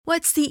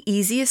What's the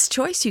easiest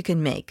choice you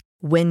can make?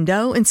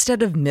 Window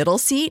instead of middle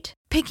seat?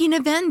 Picking a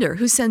vendor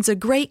who sends a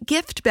great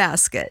gift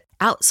basket?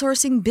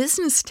 Outsourcing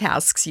business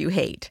tasks you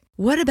hate?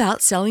 What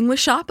about selling with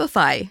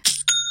Shopify?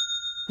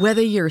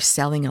 Whether you're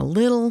selling a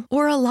little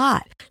or a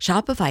lot,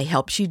 Shopify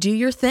helps you do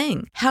your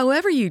thing,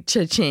 however you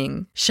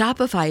cha-ching.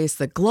 Shopify is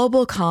the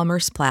global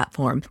commerce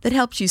platform that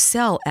helps you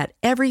sell at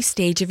every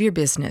stage of your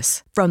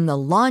business. From the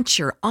launch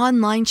your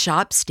online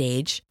shop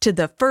stage to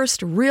the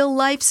first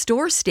real-life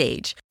store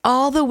stage,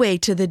 all the way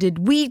to the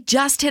did we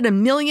just hit a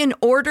million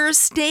orders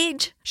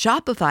stage.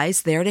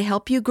 Shopify's there to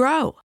help you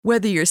grow.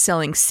 Whether you're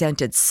selling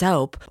scented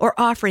soap or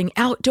offering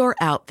outdoor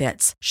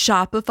outfits,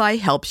 Shopify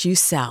helps you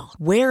sell.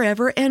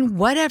 Wherever and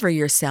whatever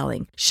you're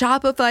selling,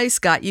 Shopify's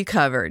got you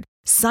covered.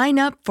 Sign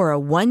up for a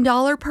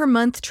 $1 per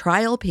month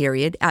trial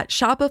period at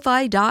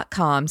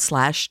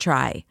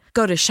shopify.com/try.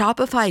 Go to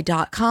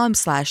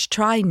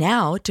shopify.com/try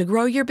now to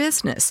grow your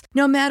business,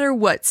 no matter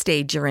what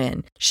stage you're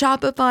in.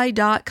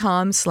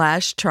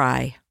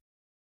 Shopify.com/try.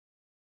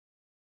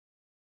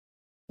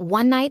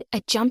 One night,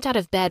 I jumped out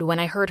of bed when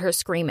I heard her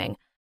screaming.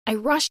 I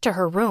rushed to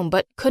her room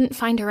but couldn't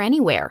find her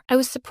anywhere. I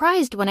was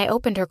surprised when I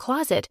opened her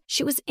closet.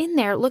 She was in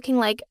there looking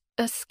like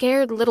a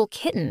scared little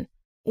kitten.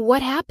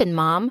 "What happened,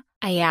 Mom?"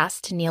 I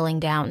asked, kneeling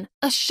down.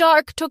 "A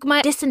shark took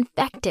my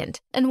disinfectant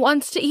and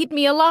wants to eat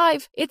me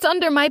alive. It's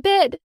under my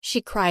bed,"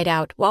 she cried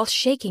out while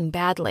shaking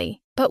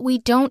badly. "But we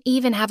don't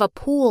even have a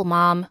pool,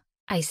 Mom,"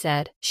 I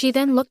said. She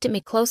then looked at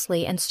me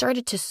closely and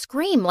started to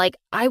scream like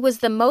I was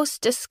the most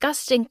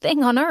disgusting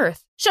thing on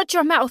earth. "Shut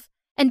your mouth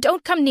and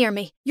don't come near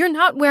me. You're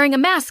not wearing a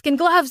mask and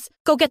gloves.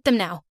 Go get them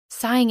now."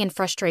 Sighing in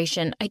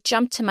frustration, I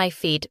jumped to my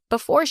feet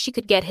before she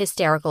could get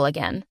hysterical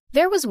again.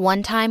 There was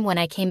one time when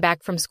I came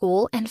back from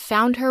school and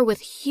found her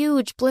with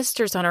huge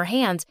blisters on her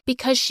hands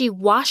because she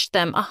washed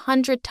them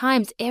 100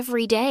 times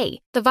every day.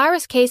 The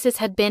virus cases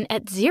had been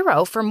at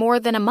 0 for more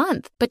than a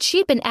month, but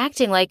she'd been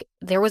acting like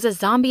there was a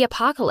zombie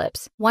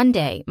apocalypse. One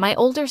day, my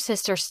older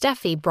sister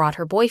Steffi brought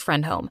her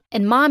boyfriend home,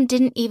 and Mom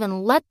didn't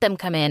even let them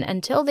come in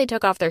until they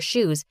took off their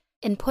shoes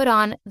and put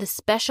on the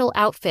special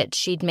outfit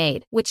she'd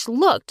made, which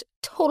looked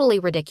totally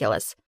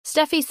ridiculous.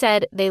 Steffi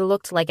said they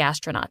looked like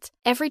astronauts.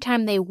 Every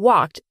time they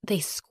walked, they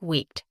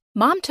squeaked.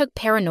 Mom took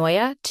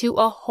paranoia to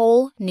a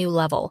whole new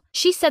level.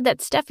 She said that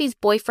Steffi's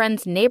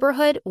boyfriend's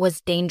neighborhood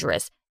was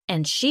dangerous,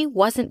 and she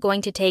wasn't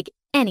going to take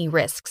any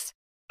risks.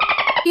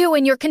 "You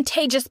and your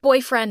contagious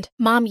boyfriend,"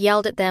 Mom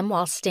yelled at them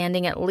while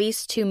standing at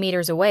least 2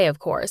 meters away, of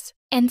course,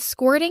 and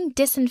squirting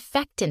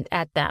disinfectant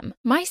at them.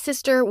 My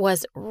sister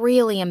was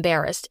really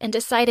embarrassed and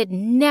decided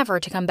never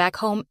to come back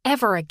home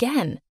ever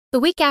again. The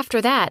week after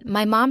that,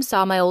 my mom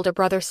saw my older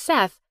brother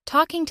Seth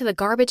talking to the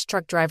garbage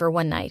truck driver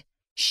one night.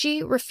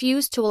 She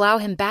refused to allow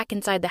him back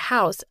inside the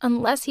house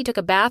unless he took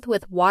a bath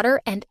with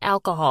water and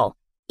alcohol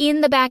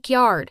in the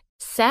backyard.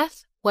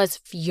 Seth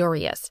was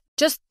furious.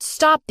 "Just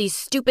stop these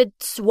stupid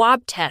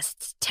swab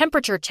tests,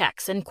 temperature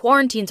checks, and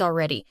quarantines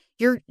already.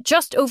 You're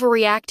just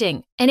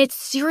overreacting, and it's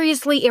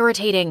seriously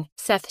irritating,"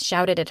 Seth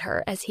shouted at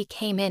her as he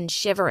came in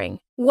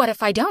shivering. "What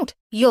if I don't?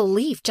 You'll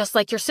leave just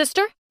like your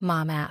sister?"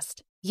 Mom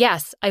asked.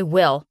 "Yes, I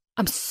will.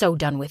 I'm so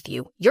done with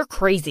you. You're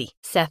crazy,"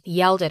 Seth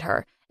yelled at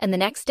her, and the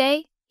next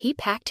day, he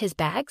packed his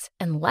bags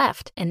and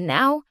left, and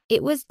now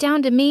it was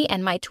down to me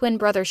and my twin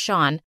brother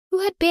Sean, who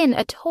had been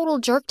a total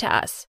jerk to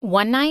us.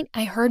 One night,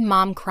 I heard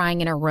Mom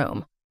crying in her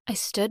room. I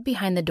stood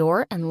behind the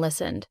door and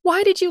listened.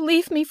 "Why did you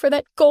leave me for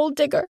that gold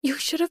digger? You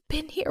should have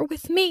been here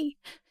with me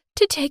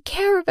to take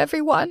care of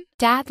everyone."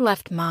 Dad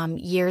left Mom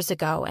years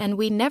ago, and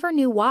we never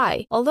knew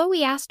why, although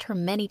we asked her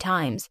many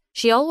times.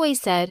 She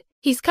always said,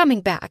 "He's coming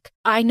back.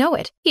 I know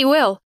it. He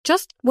will.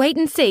 Just wait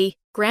and see."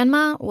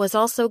 Grandma was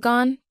also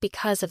gone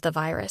because of the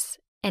virus,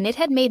 and it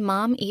had made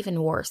Mom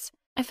even worse.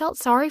 I felt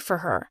sorry for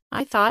her.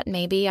 I thought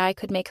maybe I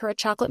could make her a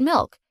chocolate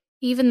milk,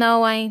 even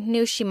though I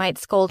knew she might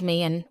scold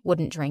me and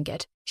wouldn't drink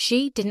it.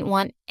 She didn't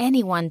want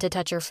anyone to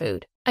touch her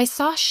food. I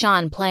saw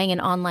Sean playing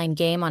an online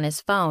game on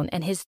his phone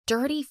and his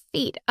dirty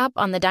feet up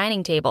on the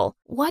dining table.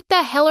 "What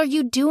the hell are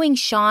you doing,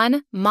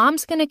 Sean?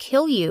 Mom's gonna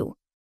kill you,"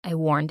 I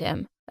warned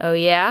him. "Oh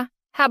yeah?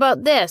 How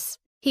about this?"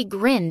 He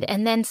grinned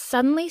and then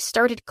suddenly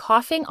started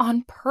coughing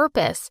on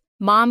purpose.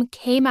 Mom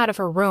came out of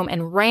her room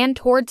and ran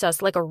towards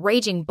us like a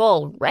raging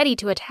bull, ready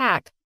to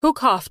attack. "Who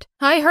coughed?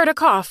 I heard a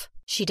cough."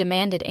 She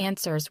demanded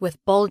answers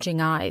with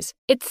bulging eyes.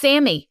 "It's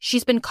Sammy.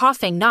 She's been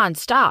coughing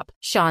nonstop,"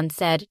 Sean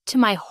said. To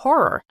my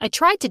horror, I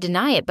tried to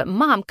deny it, but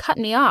Mom cut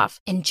me off.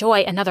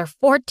 "Enjoy another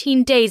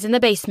 14 days in the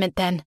basement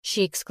then,"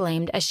 she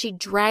exclaimed as she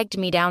dragged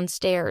me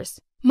downstairs.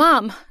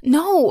 "Mom,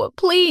 no,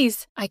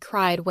 please," I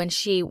cried when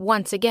she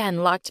once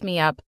again locked me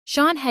up.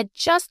 Sean had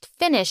just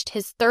finished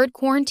his 3rd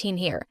quarantine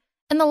here,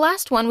 and the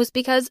last one was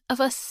because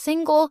of a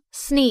single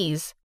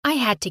sneeze. I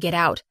had to get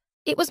out.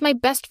 It was my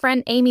best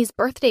friend Amy's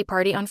birthday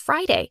party on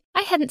Friday.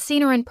 I hadn't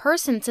seen her in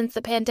person since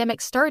the pandemic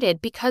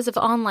started because of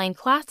online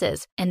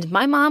classes, and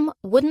my mom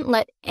wouldn't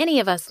let any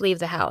of us leave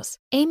the house.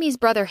 Amy's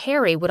brother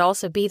Harry would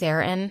also be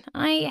there, and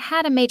I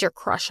had a major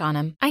crush on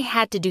him. I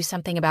had to do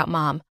something about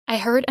Mom. I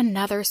heard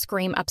another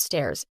scream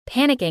upstairs.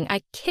 Panicking,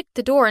 I kicked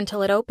the door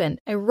until it opened.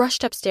 I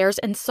rushed upstairs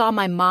and saw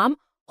my mom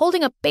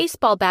holding a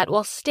baseball bat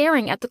while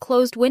staring at the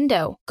closed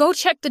window. "Go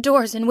check the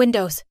doors and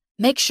windows.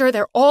 Make sure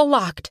they're all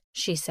locked,"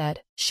 she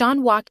said.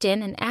 Sean walked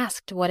in and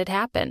asked what had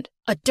happened.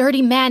 "A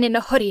dirty man in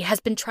a hoodie has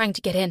been trying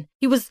to get in.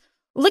 He was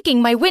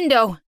licking my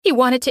window. He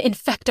wanted to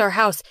infect our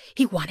house.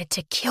 He wanted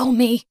to kill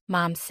me,"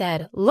 Mom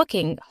said,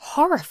 looking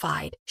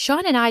horrified.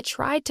 Sean and I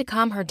tried to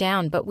calm her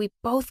down, but we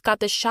both got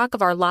the shock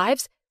of our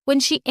lives when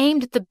she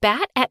aimed the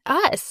bat at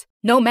us.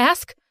 "No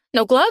mask,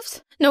 no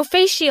gloves, no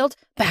face shield.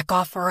 Back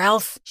off or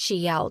else," she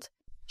yelled.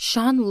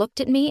 Sean looked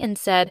at me and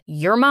said,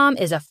 "Your mom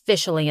is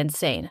officially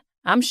insane.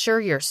 I'm sure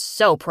you're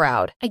so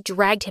proud." I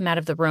dragged him out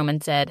of the room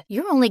and said,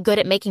 "You're only good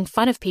at making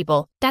fun of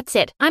people. That's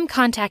it. I'm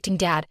contacting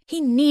Dad.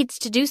 He needs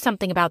to do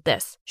something about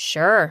this."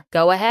 "Sure,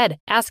 go ahead.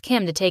 Ask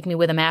him to take me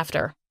with him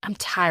after." "I'm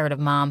tired of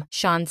Mom,"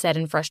 Sean said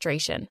in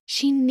frustration.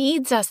 "She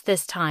needs us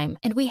this time,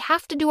 and we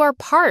have to do our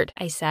part,"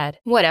 I said.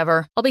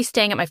 "Whatever. I'll be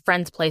staying at my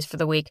friend's place for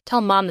the week.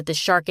 Tell Mom that the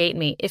shark ate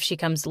me if she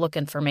comes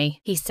looking for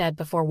me," he said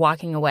before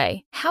walking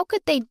away. How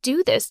could they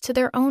do this to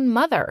their own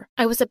mother?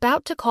 I was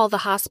about to call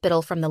the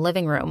hospital from the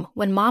living room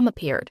when Mom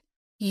appeared.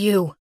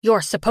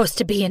 You're supposed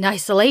to be in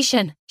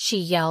isolation," she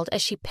yelled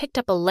as she picked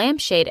up a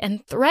lampshade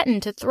and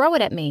threatened to throw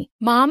it at me.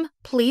 "Mom,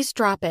 please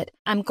drop it.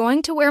 I'm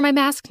going to wear my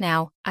mask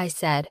now," I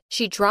said.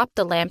 She dropped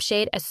the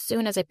lampshade as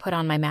soon as I put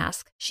on my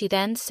mask. She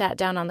then sat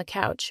down on the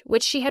couch,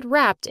 which she had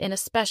wrapped in a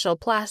special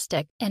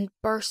plastic, and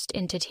burst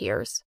into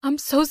tears. "I'm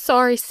so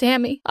sorry,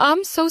 Sammy.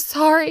 I'm so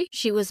sorry."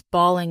 She was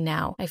bawling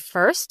now. I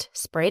first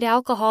sprayed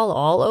alcohol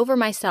all over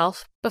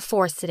myself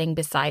before sitting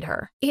beside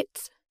her.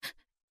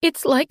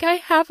 It's like I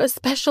have a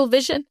special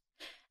vision,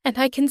 and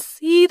I can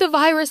see the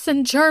virus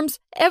and germs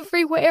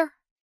everywhere,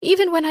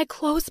 even when I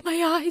close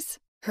my eyes.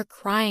 Her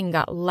crying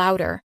got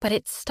louder, but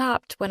it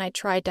stopped when I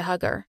tried to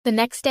hug her. The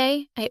next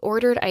day, I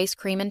ordered ice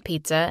cream and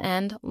pizza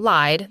and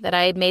lied that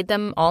I had made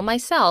them all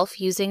myself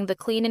using the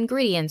clean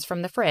ingredients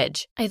from the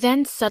fridge. I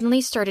then suddenly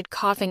started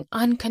coughing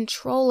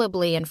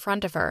uncontrollably in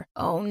front of her.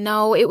 Oh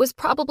no, it was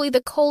probably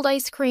the cold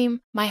ice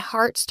cream. My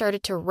heart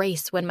started to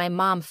race when my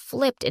mom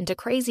flipped into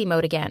crazy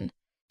mode again.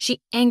 She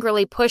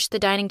angrily pushed the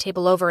dining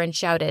table over and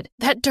shouted,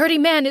 "That dirty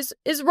man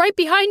is right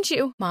behind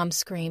you," Mom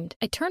screamed.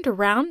 I turned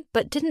around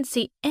but didn't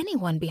see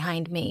anyone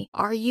behind me.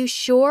 "Are you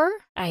sure?"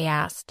 I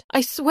asked.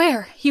 "I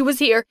swear he was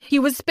here. He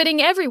was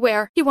spitting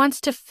everywhere. He wants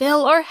to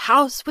fill our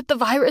house with the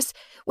virus,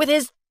 with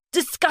his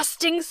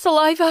disgusting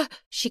saliva,"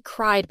 she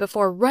cried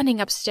before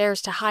running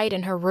upstairs to hide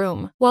in her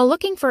room. While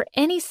looking for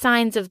any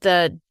signs of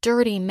the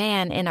dirty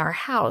man in our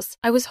house,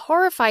 I was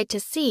horrified to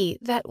see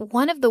that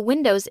one of the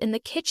windows in the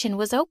kitchen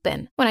was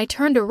open. When I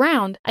turned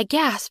around, I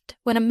gasped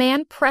when a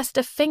man pressed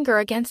a finger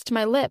against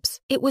my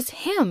lips. It was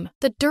him,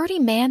 the dirty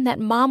man that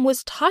Mom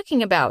was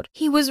talking about.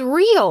 He was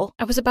real.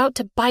 I was about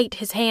to bite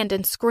his hand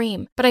and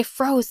scream, but I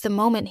froze the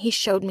moment he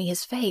showed me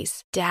his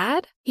face.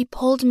 "Dad?" He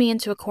pulled me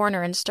into a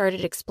corner and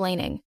started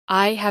explaining.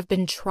 "I have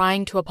been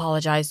trying to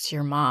apologize to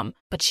your mom,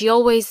 but she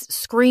always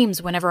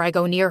screams whenever I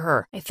go near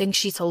her. I think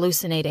she's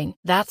hallucinating.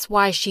 That's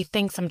why she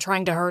thinks I'm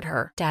trying to hurt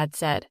her," Dad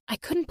said. I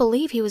couldn't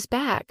believe he was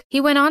back. He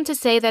went on to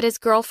say that his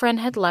girlfriend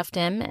had left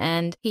him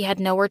and he had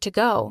nowhere to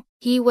go.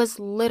 He was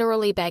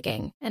literally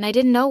begging, and I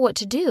didn't know what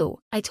to do.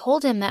 I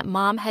told him that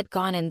Mom had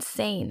gone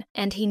insane,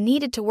 and he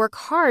needed to work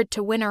hard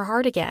to win her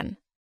heart again.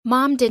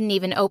 Mom didn't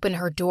even open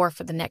her door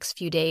for the next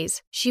few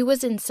days. She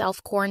was in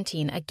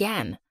self-quarantine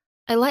again.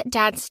 I let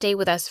Dad stay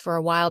with us for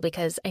a while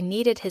because I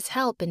needed his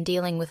help in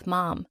dealing with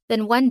Mom.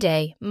 Then one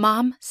day,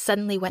 Mom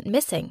suddenly went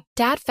missing.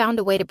 Dad found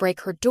a way to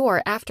break her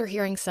door after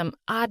hearing some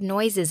odd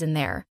noises in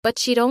there, but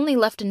she'd only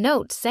left a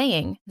note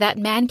saying, "That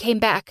man came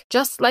back,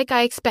 just like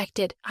I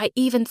expected. I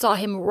even saw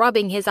him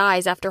rubbing his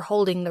eyes after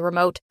holding the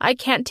remote. I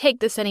can't take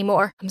this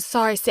anymore. I'm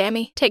sorry,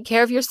 Sammy. Take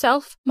care of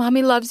yourself.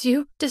 Mommy loves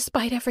you,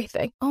 despite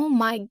everything." Oh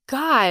my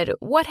God,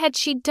 what had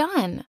she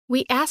done?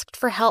 We asked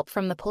for help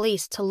from the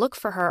police to look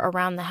for her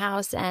around the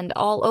house and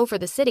all over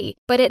the city,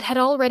 but it had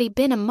already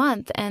been a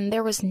month and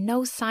there was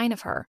no sign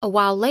of her. A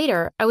while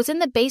later, I was in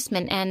the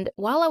basement and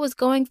while I was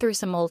going through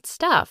some old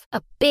stuff,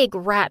 a big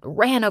rat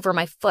ran over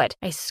my foot.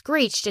 I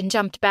screeched and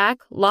jumped back,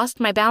 lost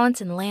my balance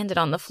and landed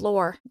on the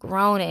floor.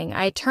 Groaning,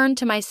 I turned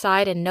to my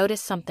side and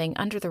noticed something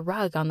under the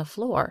rug on the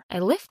floor. I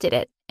lifted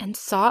it and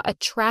saw a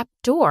trap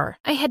door.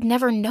 I had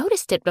never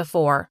noticed it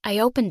before. I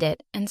opened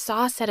it and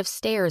saw a set of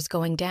stairs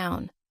going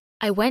down.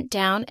 I went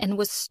down and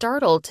was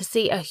startled to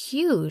see a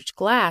huge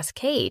glass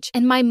cage,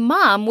 and my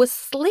mom was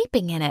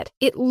sleeping in it.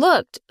 It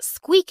looked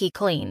squeaky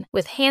clean,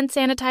 with hand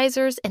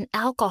sanitizers and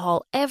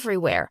alcohol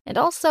everywhere, and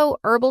also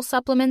herbal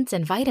supplements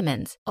and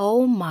vitamins.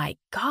 Oh my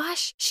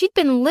gosh, she'd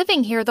been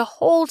living here the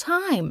whole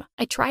time.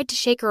 I tried to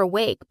shake her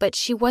awake, but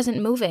she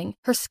wasn't moving.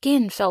 Her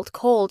skin felt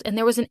cold, and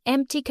there was an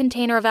empty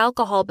container of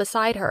alcohol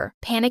beside her.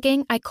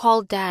 Panicking, I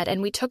called Dad,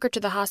 and we took her to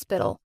the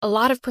hospital. A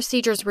lot of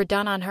procedures were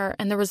done on her,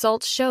 and the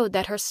results showed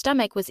that her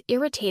stomach was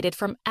irritated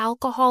from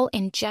alcohol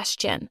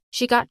ingestion.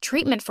 She got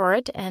treatment for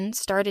it and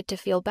started to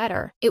feel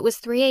better. It was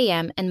 3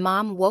 a.m. and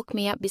Mom woke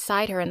me up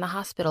beside her in the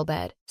hospital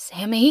bed.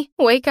 "Sammy,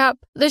 wake up.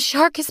 The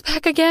shark is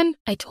back again."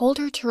 I told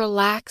her to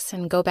relax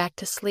and go back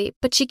to sleep,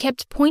 but she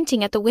kept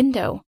pointing at the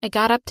window. I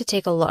got up to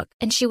take a look,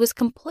 and she was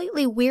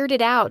completely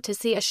weirded out to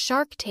see a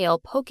shark tail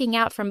poking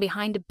out from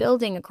behind a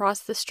building across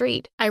the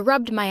street. I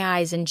rubbed my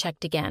eyes and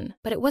checked again,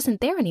 but it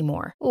wasn't there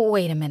anymore.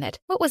 Wait a minute.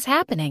 What was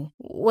happening?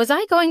 Was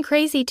I going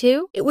crazy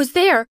too? It was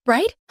there,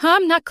 right?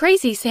 I'm not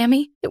crazy,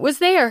 Sammy. It was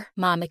there,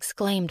 Mom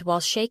exclaimed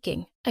while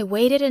shaking. I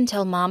waited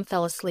until Mom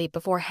fell asleep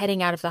before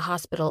heading out of the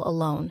hospital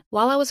alone.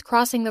 While I was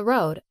crossing the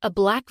road, a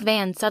black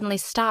van suddenly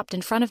stopped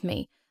in front of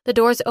me. The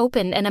doors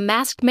opened and a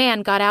masked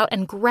man got out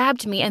and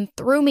grabbed me and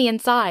threw me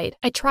inside.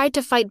 I tried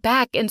to fight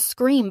back and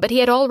scream, but he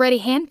had already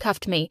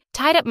handcuffed me,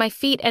 tied up my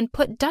feet, and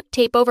put duct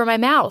tape over my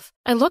mouth.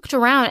 I looked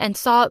around and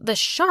saw the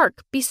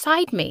shark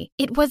beside me.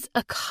 It was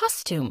a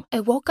costume.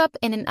 I woke up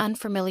in an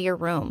unfamiliar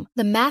room.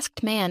 The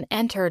masked man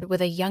entered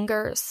with a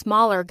younger,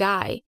 smaller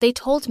guy. They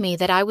told me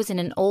that I was in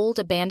an old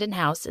abandoned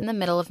house in the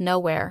middle of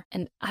nowhere,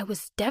 and I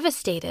was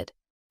devastated.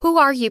 "Who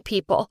are you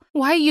people?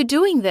 Why are you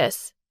doing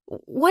this?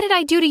 What did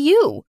I do to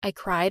you?" I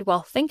cried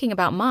while thinking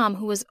about Mom,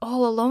 who was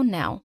all alone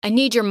now. "I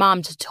need your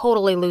mom to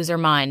totally lose her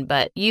mind,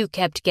 but you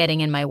kept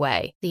getting in my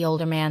way," the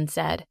older man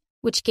said,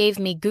 which gave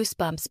me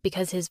goosebumps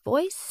because his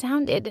voice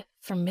sounded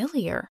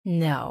familiar.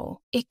 No,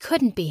 it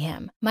couldn't be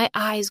him. My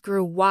eyes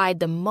grew wide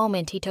the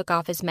moment he took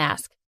off his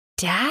mask.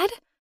 "Dad?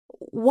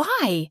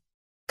 Why?"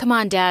 "Come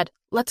on, Dad.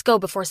 Let's go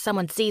before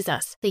someone sees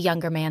us," the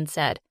younger man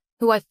said,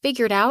 who I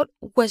figured out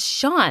was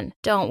Sean.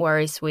 "Don't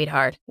worry,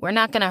 sweetheart. We're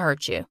not going to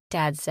hurt you,"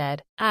 Dad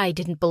said. I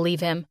didn't believe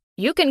him.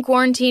 "You can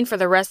quarantine for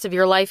the rest of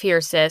your life here,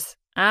 sis.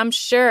 I'm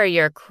sure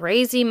your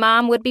crazy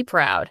mom would be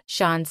proud,"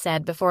 Sean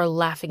said before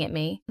laughing at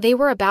me. They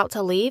were about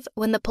to leave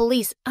when the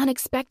police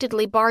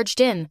unexpectedly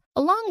barged in,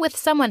 along with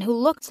someone who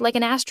looked like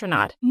an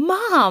astronaut.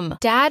 "Mom!"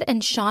 Dad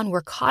and Sean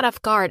were caught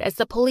off guard as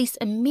the police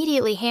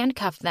immediately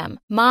handcuffed them.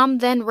 Mom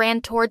then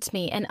ran towards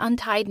me and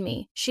untied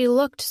me. She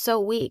looked so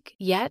weak,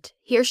 yet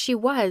here she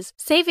was,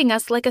 saving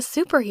us like a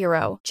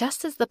superhero.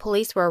 Just as the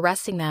police were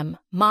arresting them,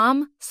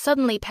 Mom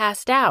suddenly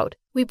passed out.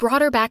 We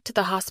brought her back to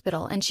the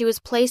hospital and she was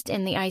placed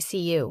in the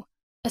ICU.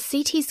 A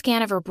CT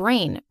scan of her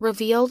brain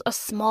revealed a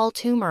small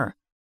tumor.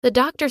 The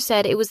doctor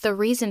said it was the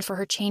reason for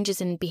her changes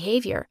in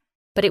behavior,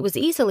 but it was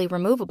easily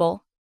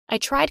removable. I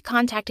tried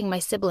contacting my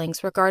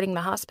siblings regarding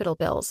the hospital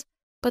bills,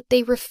 but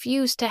they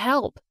refused to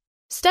help.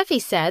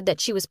 Steffi said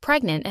that she was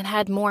pregnant and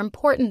had more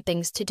important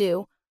things to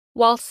do,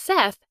 while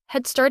Seth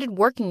had started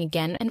working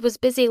again and was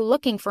busy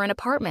looking for an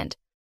apartment.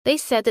 They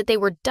said that they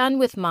were done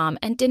with Mom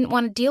and didn't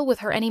want to deal with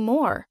her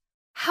anymore.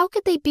 How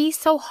could they be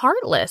so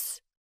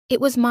heartless? It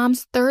was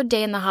Mom's 3rd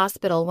day in the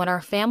hospital when our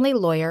family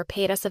lawyer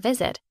paid us a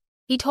visit.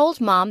 He told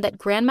Mom that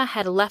Grandma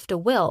had left a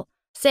will,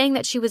 saying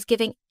that she was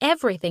giving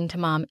everything to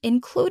Mom,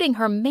 including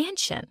her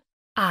mansion.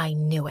 "I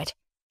knew it.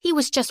 He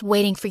was just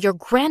waiting for your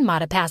grandma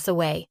to pass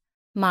away,"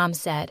 Mom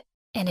said,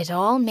 and it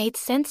all made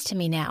sense to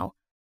me now.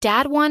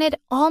 Dad wanted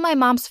all my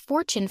mom's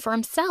fortune for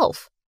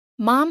himself.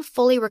 Mom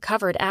fully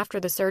recovered after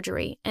the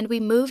surgery, and we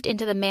moved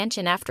into the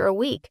mansion after a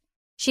week.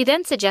 She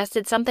then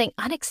suggested something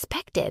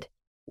unexpected.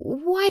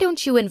 "Why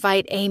don't you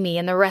invite Amy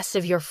and the rest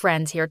of your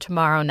friends here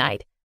tomorrow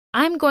night?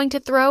 I'm going to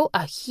throw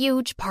a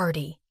huge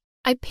party."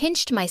 I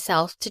pinched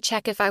myself to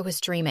check if I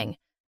was dreaming,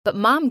 but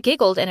Mom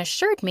giggled and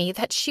assured me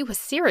that she was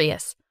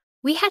serious.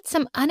 We had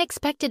some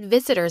unexpected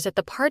visitors at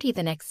the party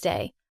the next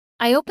day.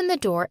 I opened the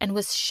door and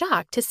was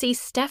shocked to see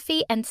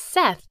Steffi and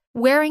Seth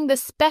wearing the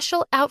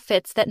special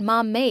outfits that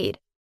Mom made.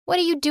 "What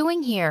are you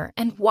doing here,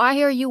 and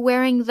why are you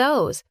wearing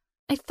those?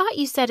 I thought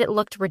you said it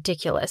looked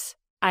ridiculous,"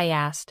 I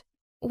asked.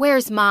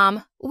 "Where's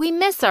Mom? We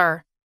miss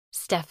her,"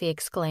 Steffi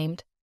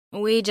exclaimed.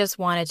 "We just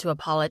wanted to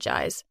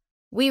apologize.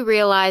 We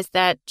realized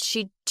that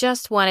she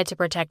just wanted to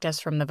protect us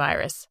from the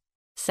virus,"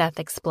 Seth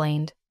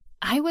explained.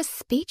 I was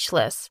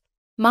speechless.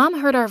 Mom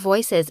heard our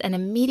voices and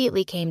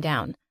immediately came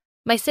down.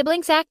 My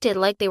siblings acted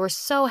like they were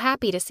so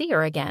happy to see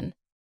her again.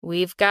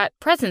 "We've got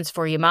presents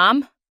for you,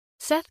 Mom."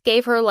 Seth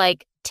gave her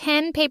like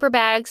 10 paper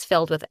bags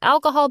filled with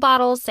alcohol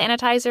bottles,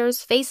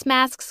 sanitizers, face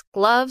masks,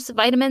 gloves,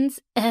 vitamins,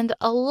 and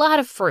a lot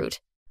of fruit.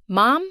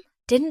 Mom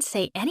didn't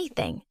say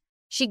anything.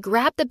 She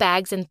grabbed the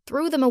bags and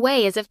threw them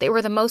away as if they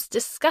were the most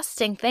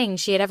disgusting thing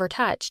she had ever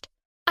touched.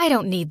 "I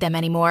don't need them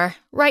anymore,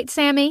 right,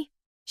 Sammy?"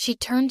 She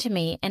turned to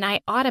me and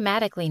I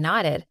automatically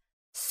nodded.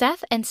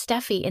 Seth and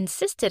Steffi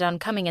insisted on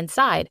coming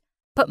inside,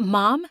 but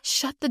Mom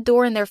shut the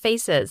door in their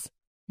faces.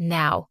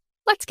 "Now,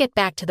 let's get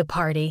back to the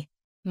party."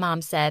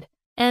 Mom said,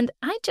 and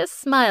I just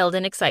smiled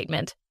in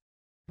excitement.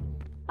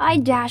 I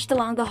dashed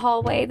along the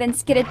hallway, then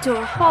skidded to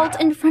a halt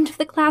in front of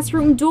the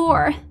classroom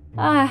door.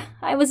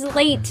 I was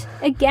late.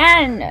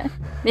 Again.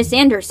 Miss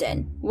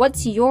Anderson,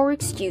 what's your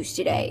excuse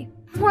today?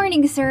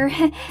 Morning, sir.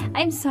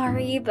 I'm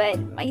sorry, but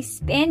my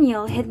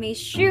spaniel hid my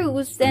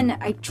shoes, then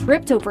I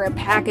tripped over a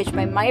package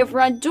by my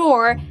front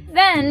door,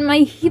 then my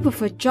heap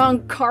of a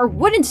junk car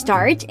wouldn't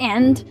start,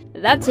 and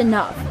that's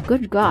enough.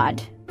 Good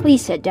God.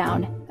 Please sit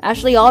down.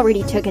 Ashley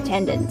already took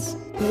attendance.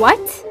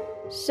 What?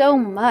 So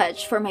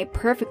much for my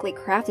perfectly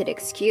crafted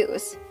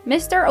excuse.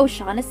 Mr.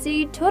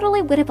 O'Shaughnessy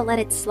totally would have let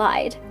it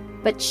slide,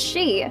 but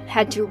she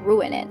had to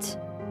ruin it.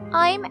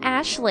 I'm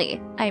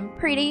Ashley. I'm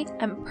pretty,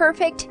 I'm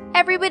perfect,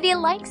 everybody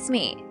likes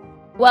me.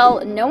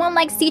 Well, no one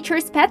likes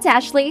teachers' pets,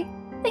 Ashley.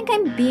 Think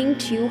I'm being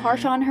too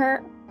harsh on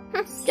her?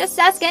 Just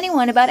ask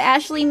anyone about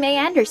Ashley May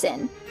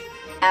Anderson.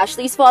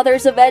 Ashley's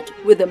father's a vet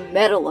with a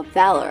Medal of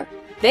Valor.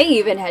 They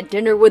even had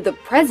dinner with the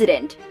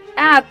president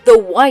at the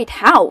White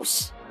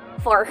House.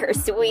 For her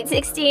sweet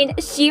 16,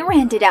 she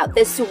rented out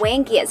the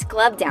swankiest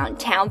club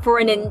downtown for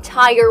an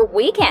entire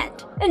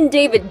weekend, and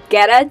David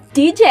Guetta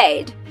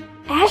DJ'd.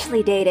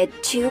 Ashley dated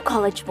 2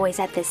 college boys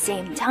at the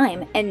same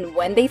time, and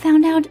when they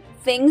found out,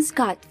 things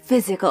got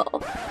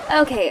physical.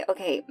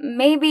 Okay,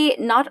 maybe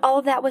not all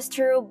of that was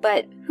true,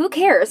 but who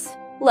cares?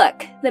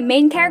 Look, the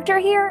main character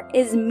here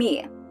is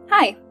me.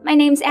 Hi, my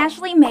name's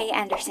Ashley May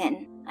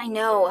Anderson. I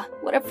know,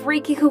 what a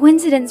freaky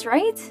coincidence,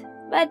 right?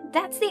 But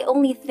that's the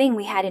only thing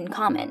we had in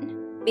common.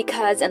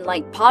 Because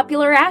unlike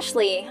popular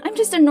Ashley, I'm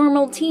just a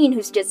normal teen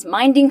who's just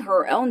minding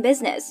her own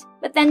business.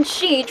 But then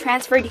she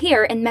transferred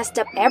here and messed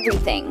up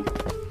everything.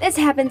 This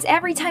happens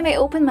every time I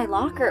open my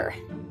locker.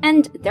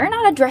 And they're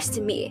not addressed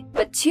to me,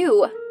 but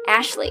to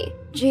Ashley.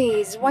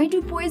 Jeez, why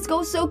do boys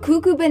go so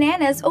cuckoo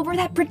bananas over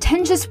that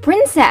pretentious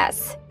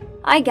princess?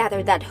 I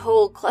gathered that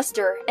whole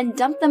cluster and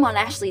dumped them on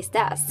Ashley's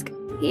desk.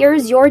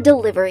 Here's your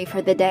delivery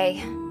for the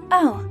day.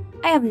 Oh,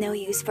 I have no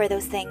use for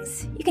those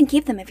things. You can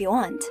keep them if you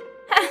want.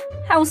 Ha,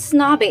 how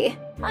snobby.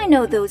 I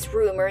know those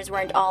rumors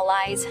weren't all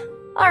lies.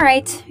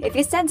 Alright, if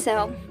you said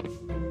so.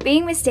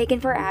 Being mistaken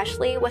for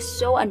Ashley was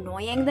so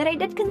annoying that I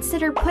did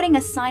consider putting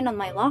a sign on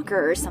my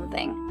locker or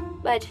something.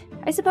 But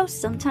I suppose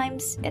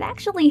sometimes it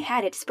actually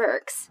had its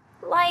perks.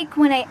 Like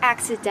when I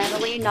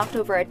accidentally knocked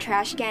over a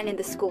trash can in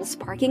the school's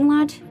parking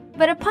lot.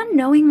 But upon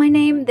knowing my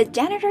name, the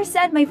janitor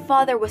said my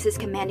father was his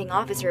commanding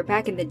officer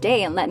back in the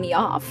day and let me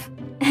off.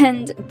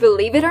 And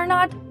believe it or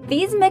not,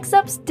 these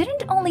mix-ups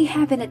didn't only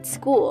happen at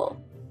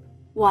school.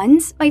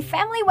 Once, my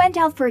family went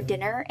out for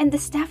dinner and the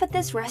staff at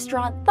this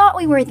restaurant thought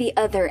we were the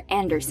other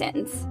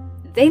Andersons.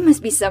 They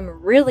must be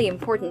some really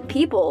important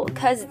people,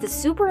 cause the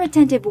super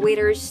attentive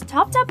waiters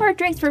topped up our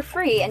drinks for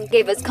free and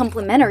gave us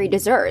complimentary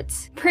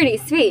desserts. Pretty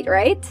sweet,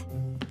 right?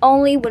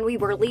 Only when we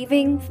were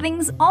leaving,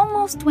 things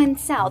almost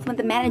went south when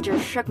the manager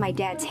shook my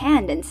dad's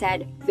hand and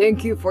said,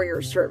 "Thank you for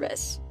your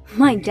service."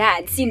 My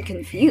dad seemed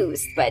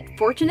confused, but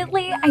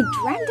fortunately, I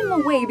dragged him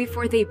away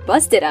before they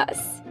busted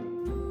us.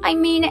 I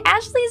mean,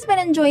 Ashley's been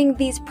enjoying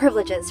these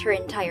privileges her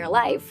entire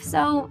life,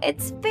 so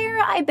it's fair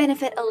I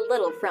benefit a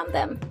little from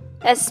them.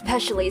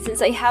 Especially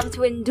since I have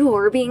to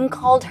endure being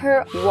called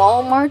her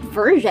Walmart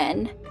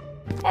version.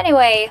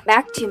 Anyway,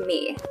 back to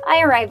me.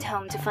 I arrived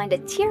home to find a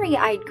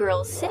teary-eyed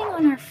girl sitting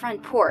on our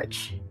front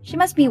porch. She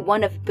must be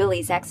one of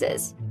Billy's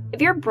exes.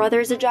 If your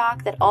brother's a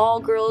jock that all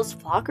girls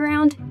flock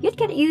around, you'd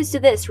get used to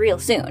this real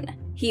soon.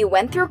 He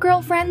went through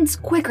girlfriends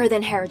quicker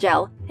than hair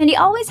gel, and he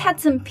always had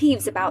some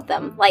peeves about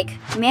them, like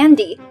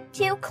Mandy,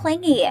 too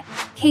clingy,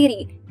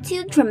 Katie,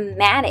 too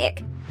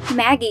dramatic,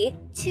 Maggie,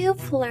 too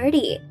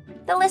flirty.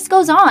 The list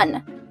goes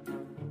on.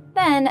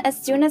 Then, as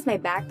soon as my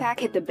backpack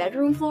hit the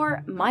bedroom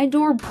floor, my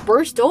door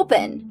burst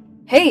open.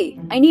 Hey,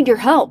 I need your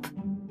help.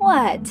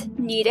 What?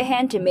 Need a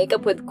hand to make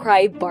up with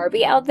Cry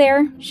Barbie out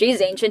there?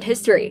 She's ancient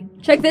history.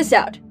 Check this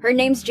out. Her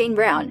name's Jane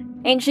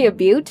Brown. Ain't she a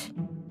beaut?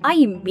 I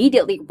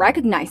immediately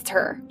recognized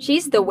her.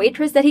 She's the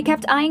waitress that he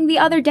kept eyeing the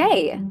other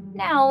day.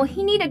 Now,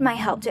 he needed my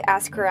help to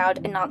ask her out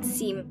and not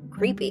seem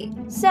creepy.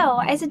 So,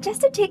 I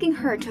suggested taking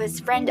her to his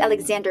friend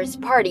Alexander's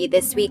party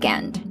this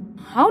weekend.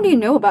 How do you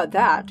know about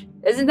that?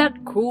 Isn't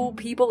that cool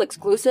people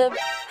exclusive?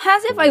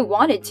 As if I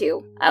wanted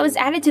to. I was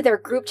added to their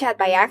group chat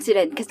by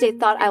accident because they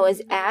thought I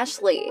was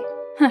Ashley.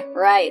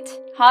 Right.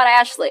 Hot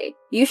Ashley.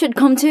 You should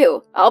come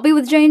too. I'll be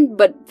with Jane,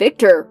 but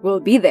Victor will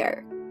be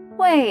there.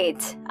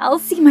 Wait, I'll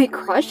see my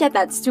crush at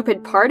that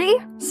stupid party?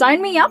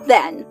 Sign me up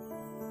then.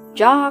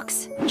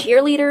 Jocks,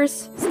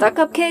 cheerleaders,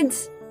 stuck-up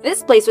kids.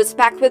 This place was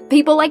packed with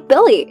people like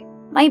Billy.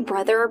 My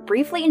brother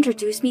briefly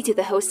introduced me to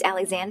the host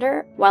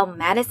Alexander, while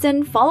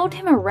Madison followed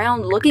him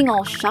around looking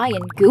all shy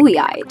and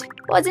gooey-eyed.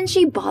 Wasn't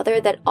she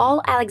bothered that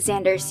all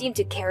Alexander seemed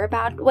to care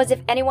about was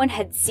if anyone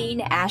had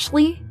seen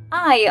Ashley?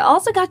 I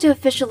also got to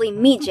officially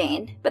meet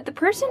Jane, but the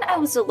person I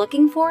was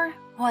looking for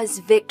was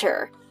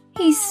Victor.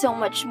 He's so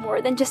much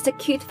more than just a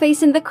cute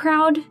face in the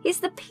crowd. He's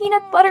the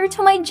peanut butter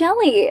to my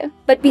jelly.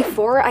 But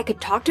before I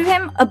could talk to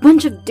him, a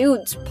bunch of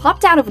dudes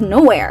popped out of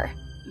nowhere.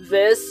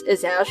 This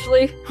is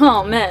Ashley?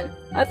 Oh man,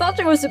 I thought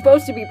she was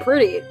supposed to be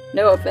pretty.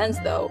 No offense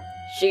though.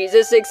 She's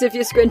a 6 if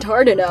you squint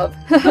hard enough.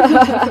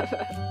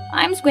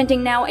 I'm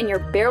squinting now and you're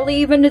barely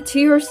even a 2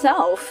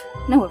 yourself.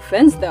 No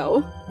offense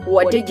though.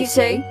 What did you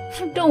say?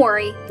 Don't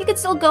worry, you can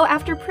still go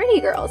after pretty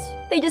girls.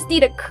 They just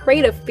need a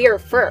crate of fear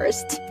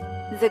first.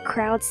 The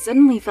crowd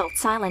suddenly felt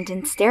silent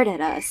and stared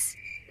at us.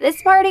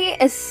 This party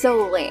is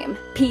so lame.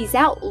 Peace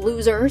out,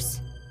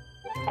 losers.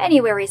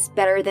 Anywhere is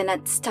better than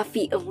that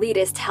stuffy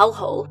elitist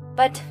hellhole,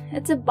 but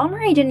it's a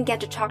bummer I didn't get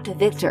to talk to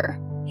Victor.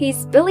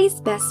 He's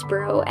Billy's best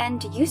bro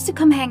and used to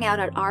come hang out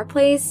at our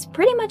place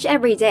pretty much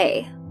every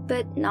day,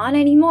 but not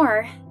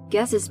anymore.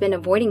 Guess he's been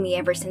avoiding me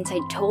ever since I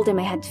told him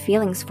I had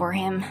feelings for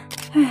him.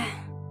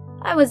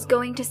 I was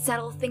going to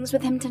settle things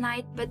with him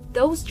tonight, but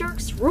those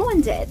jerks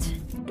ruined it.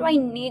 Do I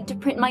need to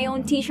print my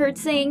own t-shirt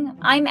saying,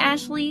 "I'm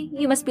Ashley,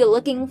 you must be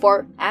looking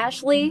for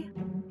Ashley"?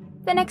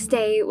 The next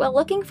day, while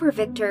looking for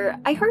Victor,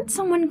 I heard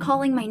someone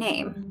calling my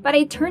name, but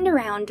I turned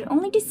around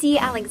only to see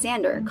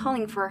Alexander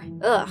calling for,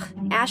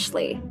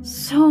 Ashley.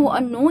 So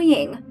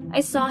annoying.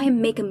 I saw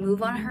him make a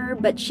move on her,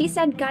 but she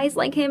said guys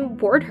like him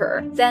bored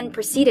her, then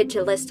proceeded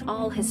to list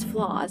all his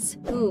flaws.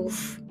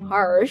 Oof,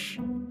 harsh.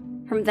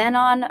 From then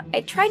on,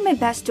 I tried my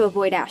best to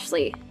avoid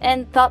Ashley,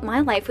 and thought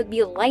my life would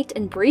be light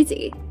and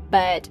breezy.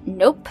 But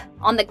nope.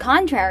 On the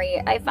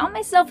contrary, I found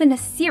myself in a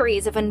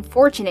series of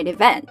unfortunate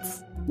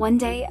events. One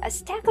day, a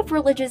stack of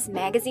religious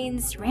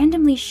magazines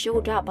randomly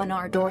showed up on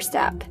our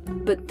doorstep.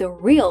 But the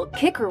real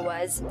kicker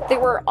was, they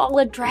were all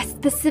addressed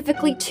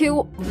specifically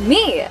to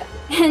me!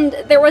 And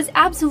there was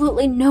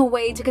absolutely no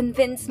way to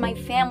convince my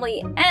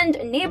family and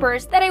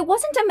neighbors that I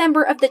wasn't a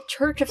member of the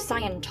Church of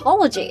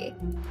Scientology.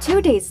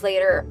 2 days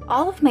later,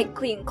 all of my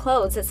clean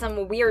clothes had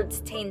some weird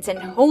stains and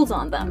holes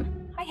on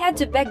them. I had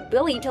to beg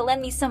Billy to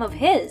lend me some of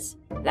his.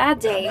 That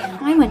day,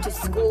 I went to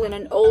school in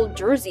an old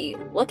jersey,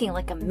 looking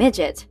like a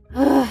midget.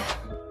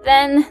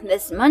 Then,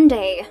 this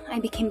Monday, I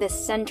became the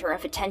center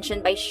of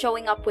attention by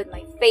showing up with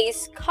my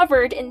face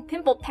covered in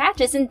pimple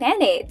patches and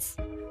band-aids.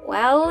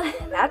 Well,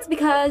 that's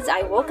because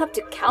I woke up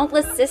to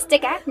countless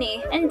cystic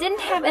acne and didn't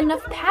have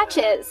enough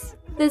patches.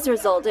 This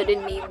resulted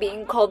in me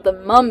being called the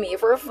mummy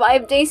for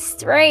 5 days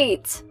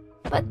straight.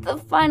 But the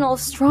final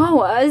straw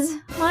was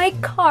my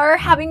car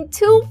having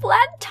 2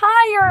 flat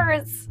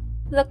tires!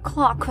 The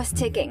clock was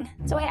ticking,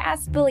 so I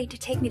asked Billy to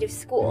take me to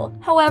school.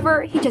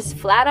 However, he just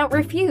flat out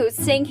refused,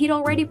 saying he'd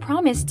already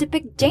promised to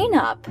pick Jane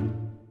up.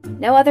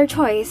 No other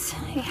choice,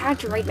 I had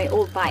to ride my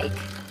old bike.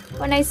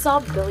 When I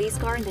saw Billy's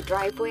car in the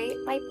driveway,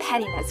 my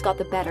pettiness got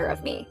the better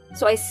of me,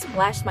 so I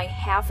splashed my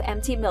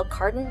half-empty milk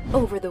carton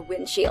over the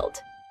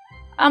windshield.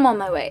 I'm on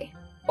my way.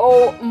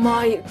 Oh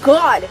my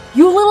god,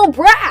 you little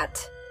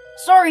brat!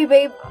 Sorry,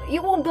 babe,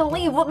 you won't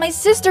believe what my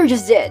sister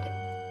just did.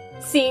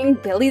 Seeing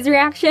Billy's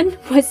reaction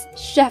was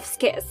chef's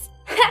kiss.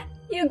 Ha!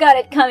 You got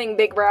it coming,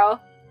 big bro.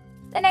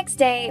 The next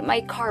day, my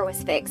car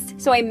was fixed,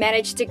 so I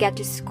managed to get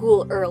to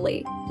school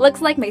early.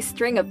 Looks like my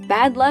string of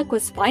bad luck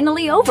was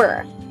finally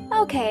over.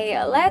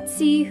 Okay, let's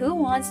see who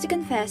wants to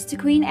confess to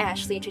Queen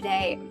Ashley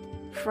today.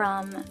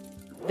 From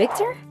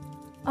Victor?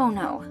 Oh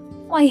no,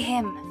 why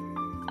him?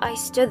 I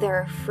stood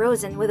there,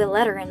 frozen with a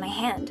letter in my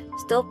hand,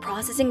 still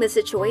processing the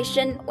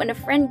situation when a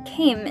friend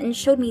came and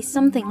showed me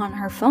something on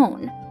her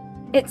phone.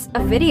 It's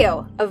a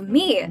video of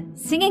me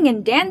singing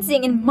and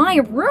dancing in my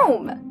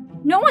room.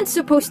 No one's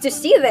supposed to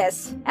see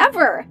this,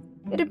 ever.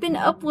 It had been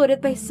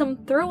uploaded by some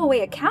throwaway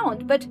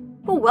account, but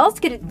who else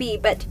could it be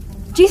but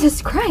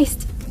Jesus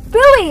Christ,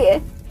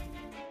 Billy!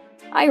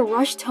 I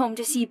rushed home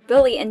to see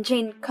Billy and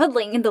Jane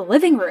cuddling in the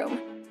living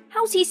room.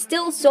 How's he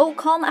still so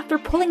calm after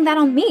pulling that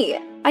on me?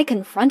 I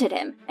confronted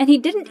him, and he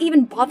didn't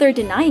even bother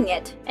denying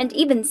it, and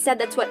even said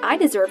that's what I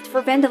deserved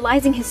for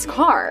vandalizing his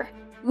car.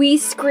 We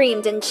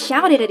screamed and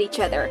shouted at each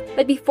other,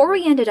 but before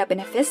we ended up in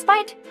a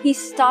fistfight, he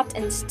stopped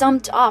and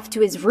stumped off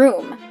to his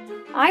room.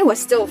 I was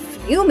still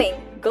fuming,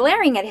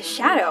 glaring at his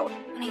shadow,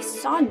 when I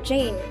saw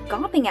Jane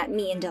gawping at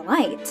me in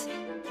delight.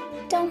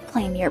 Don't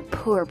blame your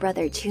poor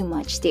brother too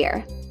much,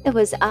 dear. It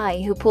was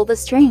I who pulled the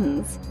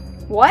strings.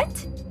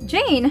 What?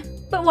 Jane?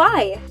 But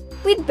why?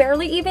 We'd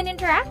barely even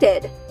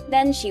interacted.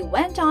 Then she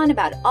went on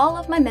about all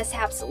of my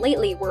mishaps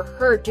lately were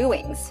her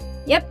doings.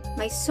 Yep,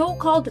 my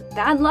so-called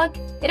bad luck,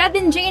 it had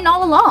been Jane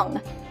all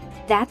along.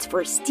 That's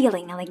for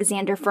stealing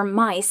Alexander from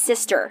my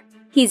sister.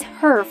 He's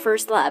her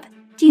first love.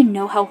 Do you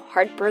know how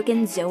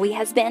heartbroken Zoe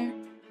has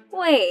been?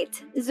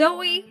 Wait,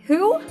 Zoe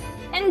who?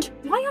 And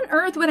why on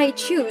earth would I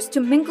choose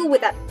to mingle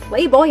with that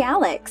playboy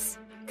Alex?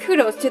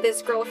 Kudos to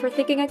this girl for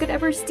thinking I could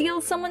ever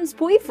steal someone's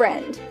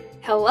boyfriend.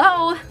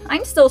 Hello,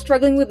 I'm still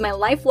struggling with my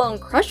lifelong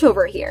crush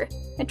over here.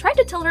 I tried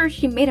to tell her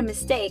she made a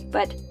mistake,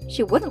 but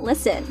she wouldn't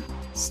listen.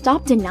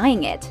 Stop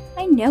denying it.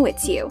 I know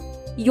it's you.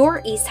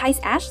 You're East High's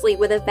Ashley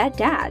with a vet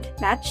dad.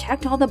 That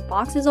checked all the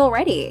boxes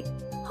already.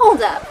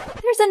 Hold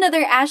up. There's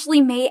another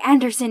Ashley May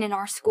Anderson in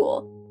our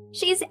school.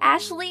 She's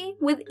Ashley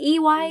with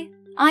EY.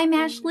 I'm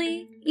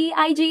Ashley,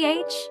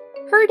 EIGH.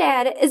 Her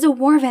dad is a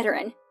war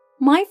veteran.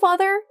 My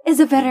father is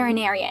a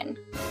veterinarian.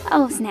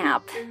 Oh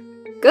snap.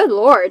 Good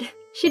lord.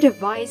 She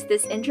devised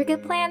this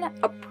intricate plan,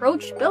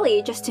 approached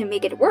Billy just to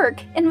make it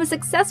work, and was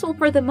successful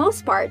for the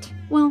most part.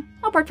 Well,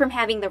 apart from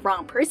having the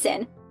wrong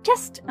person.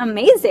 Just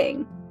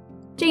amazing!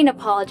 Jane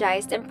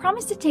apologized and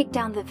promised to take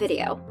down the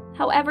video.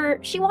 However,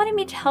 she wanted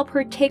me to help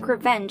her take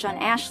revenge on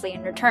Ashley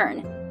in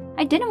return.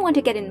 I didn't want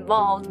to get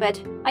involved,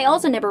 but I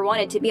also never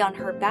wanted to be on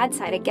her bad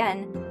side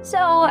again, so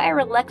I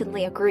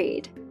reluctantly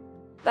agreed.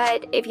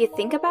 But if you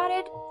think about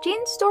it,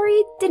 Jane's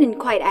story didn't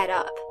quite add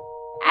up.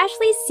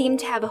 Ashley seemed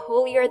to have a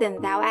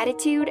holier-than-thou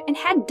attitude and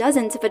had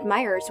dozens of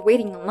admirers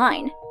waiting in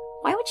line.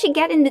 Why would she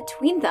get in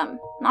between them?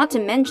 Not to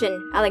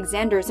mention,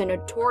 Alexander's a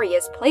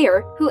notorious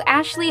player who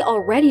Ashley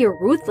already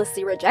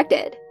ruthlessly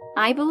rejected.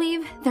 I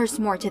believe there's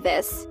more to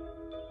this.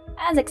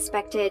 As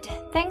expected,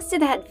 thanks to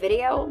that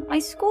video, my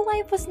school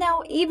life was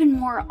now even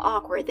more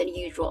awkward than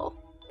usual.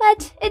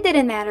 But it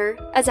didn't matter,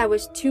 as I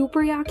was too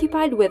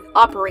preoccupied with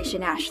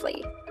Operation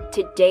Ashley.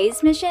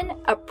 Today's mission,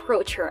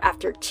 approach her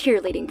after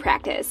cheerleading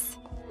practice.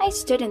 I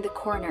stood in the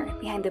corner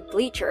behind the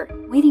bleacher,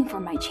 waiting for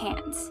my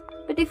chance.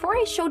 But before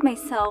I showed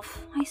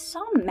myself, I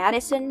saw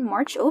Madison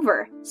march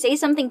over, say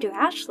something to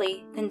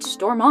Ashley, then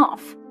storm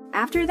off.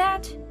 After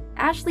that,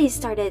 Ashley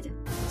started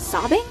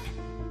sobbing?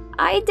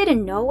 I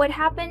didn't know what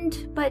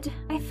happened, but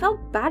I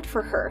felt bad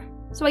for her.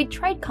 So I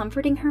tried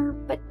comforting her,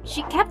 but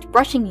she kept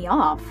brushing me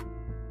off.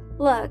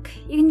 Look,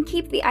 you can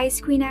keep the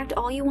Ice Queen act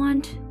all you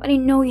want, but I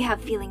know you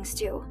have feelings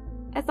too.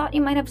 I thought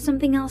you might have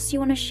something else you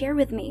want to share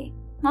with me,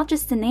 not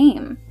just the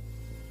name.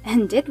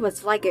 And it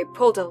was like I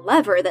pulled a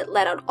lever that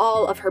let out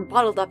all of her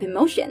bottled up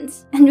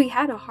emotions, and we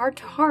had a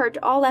heart-to-heart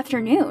all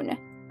afternoon.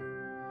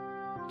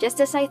 Just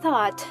as I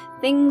thought,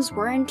 things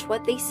weren't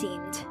what they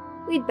seemed.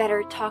 We'd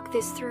better talk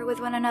this through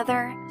with one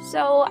another,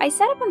 so I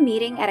set up a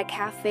meeting at a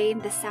cafe in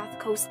the South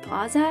Coast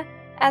Plaza,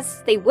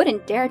 as they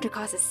wouldn't dare to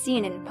cause a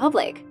scene in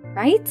public,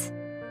 right?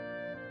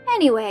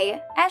 Anyway,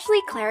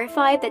 Ashley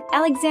clarified that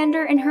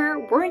Alexander and her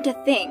weren't a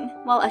thing,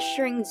 while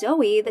assuring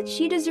Zoe that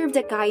she deserved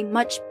a guy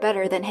much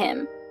better than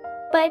him.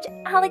 But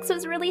Alex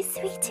was really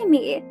sweet to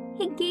me.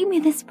 He gave me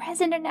this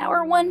present on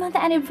our 1-month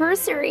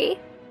anniversary.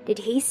 Did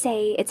he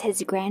say it's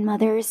his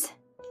grandmother's?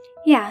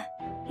 Yeah,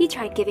 he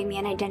tried giving me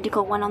an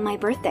identical one on my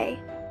birthday.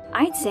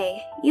 I'd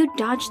say you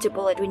dodged a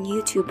bullet when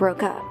you two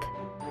broke up.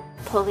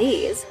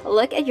 Please,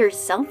 look at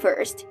yourself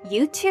first.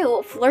 You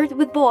two flirt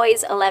with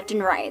boys left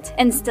and right,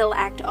 and still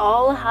act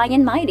all high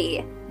and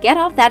mighty. Get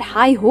off that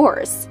high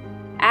horse.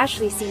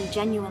 Ashley seemed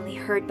genuinely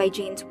hurt by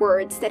Jane's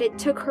words that it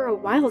took her a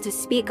while to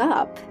speak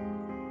up.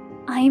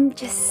 I'm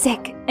just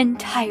sick and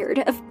tired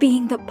of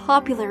being the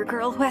popular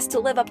girl who has to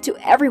live up to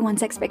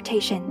everyone's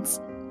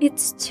expectations.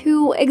 It's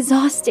too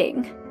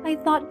exhausting. I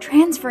thought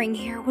transferring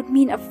here would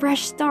mean a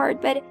fresh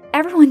start, but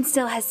everyone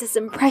still has this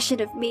impression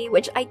of me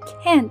which I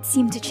can't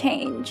seem to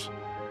change.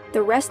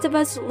 The rest of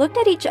us looked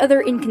at each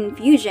other in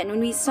confusion when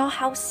we saw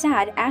how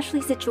sad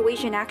Ashley's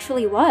situation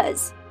actually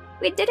was.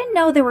 We didn't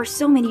know there were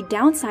so many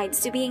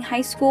downsides to being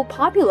high school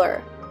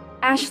popular.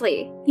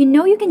 Ashley, you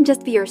know you can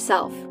just be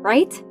yourself,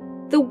 right?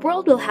 The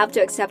world will have to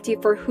accept you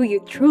for who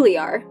you truly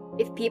are.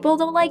 If people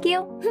don't like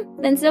you,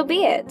 then so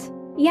be it.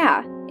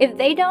 Yeah, if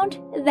they don't,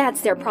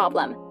 that's their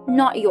problem,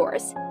 not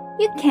yours.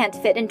 You can't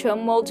fit into a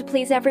mold to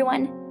please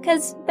everyone,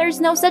 'cause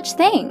there's no such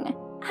thing.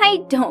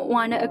 I don't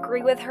want to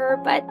agree with her,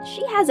 but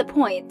she has a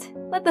point.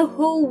 Let the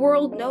whole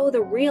world know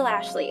the real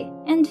Ashley.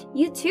 And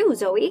you too,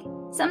 Zoe.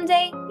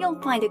 Someday,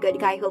 you'll find a good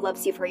guy who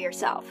loves you for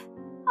yourself.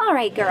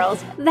 Alright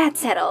girls, that's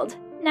settled.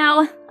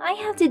 Now, I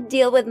have to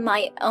deal with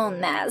my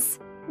own mess.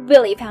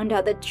 Billy found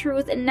out the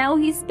truth and now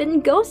he's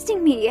been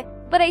ghosting me.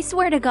 But I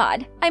swear to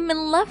God, I'm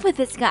in love with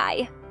this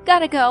guy.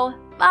 Gotta go.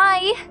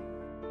 Bye!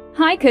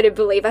 I couldn't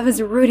believe I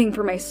was rooting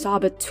for my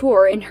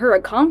saboteur and her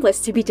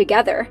accomplice to be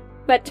together.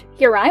 But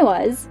here I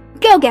was.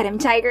 Go get him,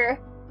 Tiger!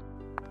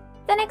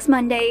 The next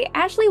Monday,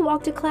 Ashley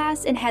walked to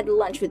class and had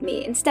lunch with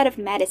me instead of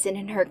Madison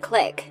and her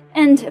clique.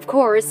 And, of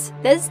course,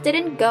 this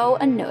didn't go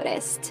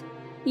unnoticed.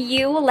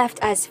 You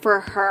left us for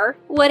her?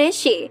 What is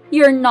she?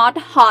 You're not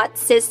hot,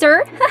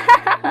 sister?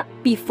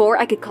 Before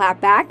I could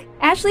clap back,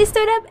 Ashley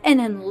stood up and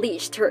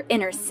unleashed her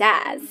inner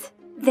sass.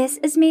 This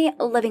is me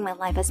living my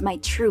life as my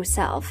true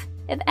self.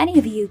 If any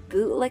of you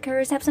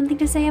bootlickers have something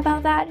to say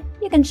about that,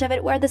 you can shove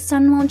it where the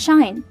sun won't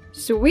shine.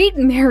 Sweet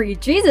Mary,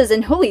 Jesus,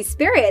 and Holy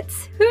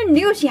Spirits! Who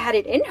knew she had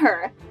it in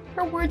her?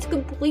 Her words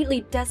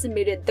completely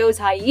decimated those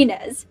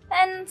hyenas.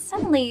 And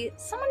suddenly,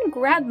 someone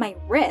grabbed my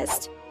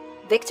wrist.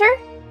 Victor?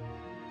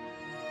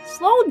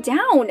 Slow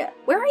down!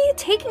 Where are you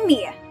taking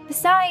me?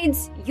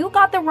 Besides, you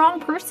got the wrong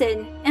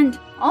person, and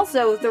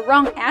also the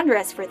wrong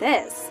address for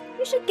this.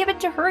 You should give it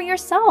to her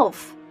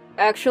yourself.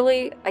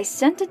 Actually, I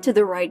sent it to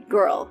the right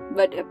girl,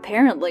 but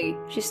apparently,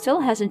 she still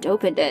hasn't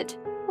opened it.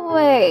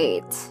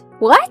 Wait,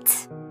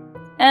 what?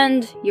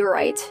 And you're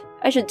right,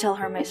 I should tell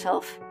her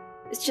myself.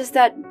 It's just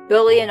that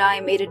Billy and I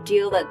made a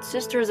deal that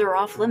sisters are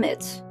off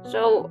limits,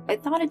 so I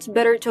thought it's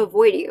better to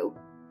avoid you.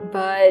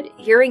 But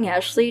hearing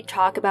Ashley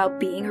talk about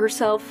being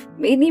herself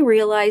made me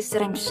realize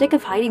that I'm sick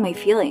of hiding my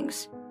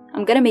feelings.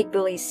 I'm gonna make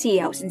Billy see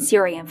how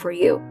sincere I am for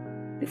you.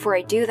 Before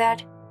I do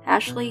that,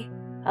 Ashley,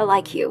 I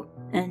like you,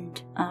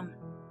 and,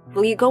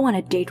 Will you go on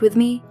a date with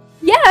me?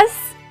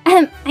 Yes!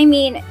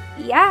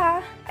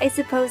 Yeah, I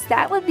suppose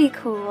that would be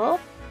cool.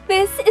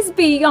 This is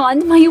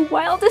beyond my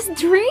wildest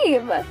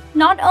dream!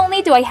 Not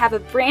only do I have a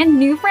brand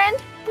new friend,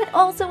 but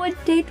also a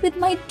date with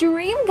my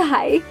dream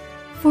guy.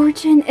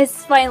 Fortune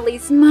is finally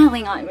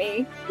smiling on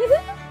me.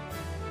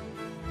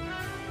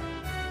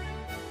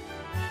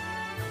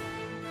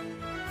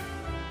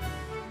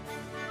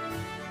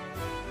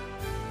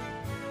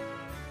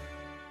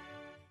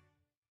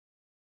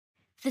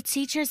 The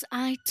teacher's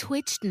eye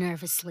twitched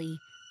nervously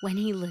when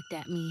he looked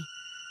at me.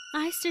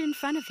 I stood in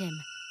front of him,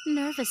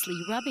 nervously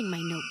rubbing my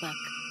notebook.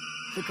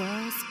 The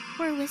girls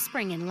were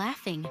whispering and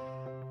laughing,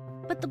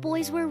 but the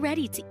boys were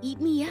ready to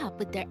eat me up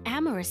with their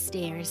amorous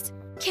stares.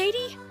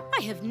 "Katie,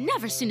 I have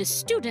never seen a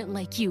student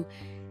like you."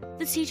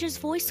 The teacher's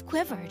voice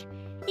quivered.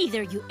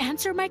 "Either you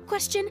answer my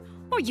question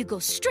or you go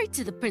straight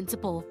to the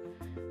principal."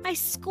 I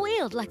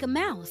squealed like a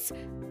mouse.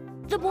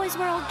 The boys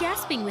were all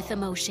gasping with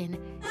emotion,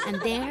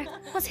 and there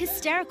was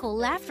hysterical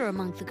laughter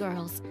among the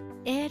girls.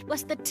 It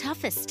was the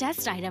toughest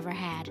test I'd ever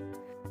had.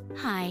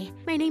 "Hi,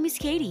 my name is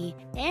Katie,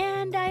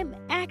 and I'm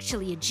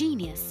actually a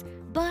genius,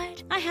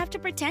 but I have to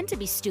pretend to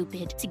be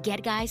stupid to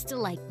get guys to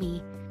like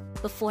me."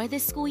 Before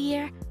this school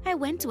year, I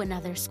went to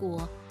another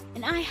school,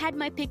 and I had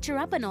my picture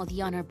up on all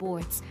the honor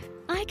boards.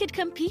 I could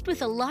compete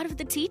with a lot of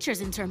the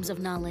teachers in terms of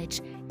knowledge,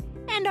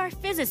 and our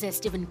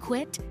physicist even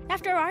quit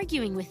after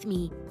arguing with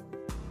me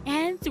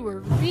and threw a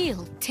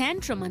real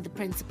tantrum on the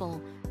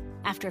principal.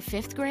 After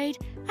 5th grade,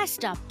 I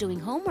stopped doing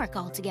homework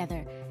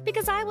altogether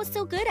because I was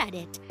so good at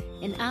it,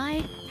 and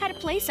I had a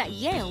place at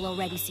Yale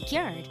already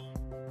secured.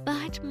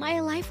 But my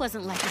life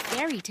wasn't like a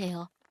fairy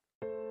tale.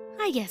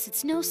 I guess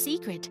it's no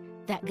secret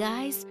that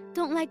guys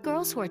don't like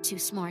girls who are too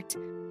smart.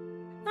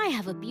 I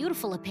have a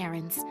beautiful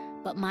appearance,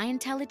 but my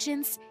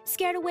intelligence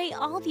scared away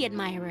all the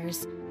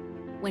admirers.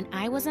 When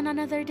I was on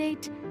another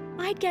date,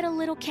 I'd get a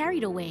little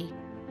carried away,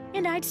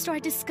 and I'd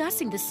start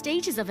discussing the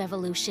stages of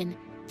evolution,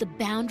 the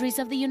boundaries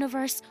of the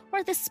universe,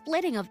 or the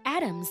splitting of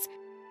atoms.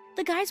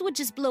 The guys would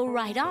just blow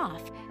right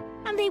off,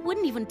 and they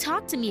wouldn't even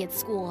talk to me at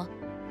school.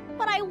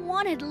 But I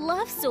wanted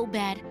love so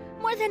bad,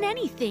 more than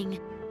anything.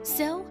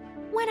 So,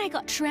 when I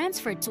got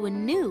transferred to a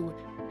new,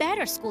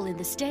 better school in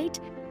the state,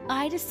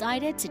 I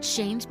decided to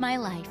change my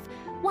life.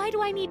 Why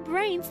do I need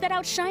brains that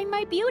outshine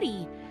my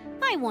beauty?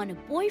 I want a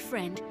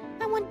boyfriend.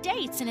 I want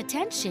dates and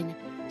attention.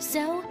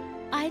 So,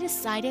 I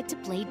decided to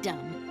play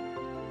dumb.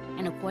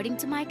 And according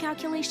to my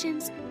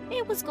calculations,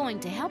 it was going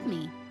to help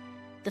me.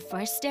 The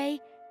first day,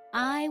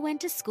 I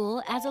went to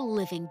school as a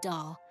living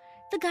doll.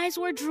 The guys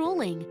were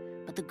drooling,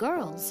 but the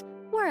girls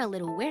were a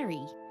little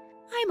wary.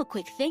 I'm a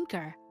quick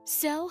thinker,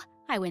 so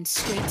I went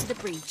straight to the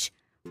breach.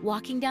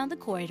 Walking down the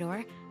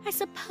corridor, I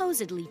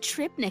supposedly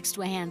tripped next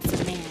to a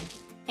handsome man,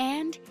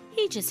 and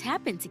he just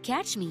happened to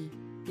catch me.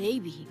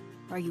 "Baby,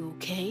 are you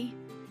okay?"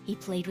 He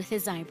played with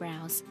his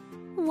eyebrows.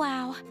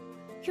 "Wow,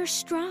 you're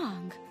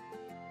strong."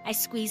 I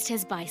squeezed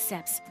his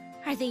biceps.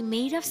 "Are they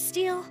made of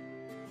steel?"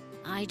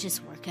 "I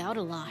just work out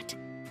a lot,"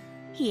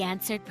 he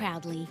answered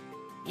proudly.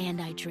 "And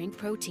I drink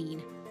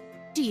protein."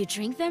 "Do you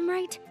drink them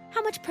right?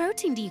 How much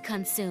protein do you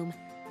consume?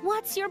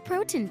 What's your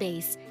protein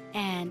base?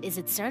 And is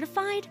it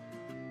certified?"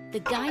 The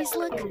guy's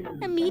look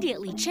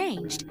immediately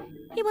changed.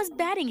 He was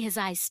batting his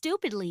eyes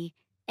stupidly,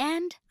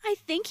 and I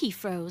think he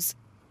froze.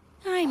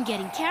 I'm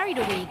getting carried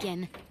away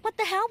again. What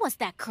the hell was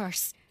that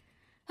curse?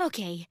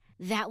 Okay,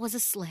 that was a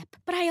slip,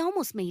 but I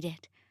almost made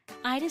it.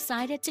 I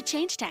decided to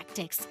change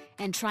tactics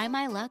and try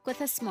my luck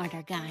with a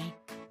smarter guy.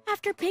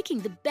 After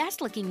picking the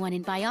best-looking one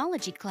in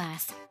biology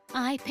class,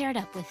 I paired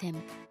up with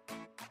him.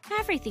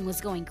 Everything was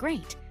going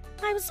great.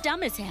 I was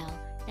dumb as hell,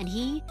 and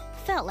he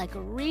felt like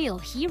a real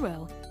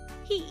hero.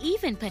 He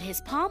even put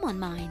his palm on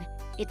mine.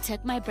 It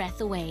took my breath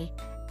away.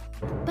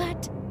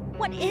 But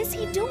what is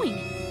he doing?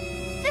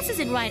 This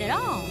isn't right at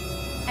all.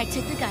 I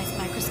took the guy's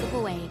microscope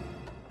away.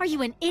 "Are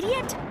you an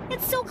idiot?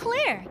 It's so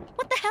clear.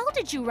 What the hell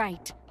did you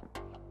write?"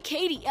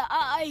 "Katie,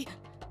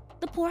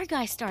 The poor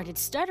guy started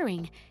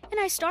stuttering, and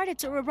I started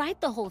to rewrite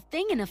the whole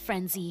thing in a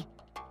frenzy.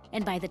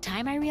 And by the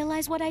time I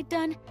realized what I'd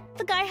done,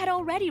 the guy had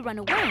already run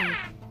away.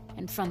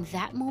 And from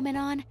that moment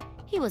on,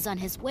 he was on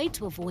his way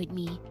to avoid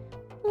me.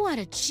 What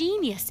a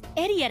genius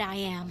idiot I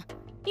am.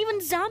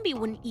 Even Zombie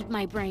wouldn't eat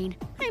my brain.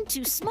 I'm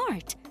too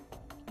smart.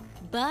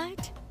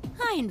 But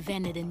I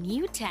invented a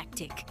new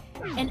tactic,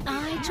 and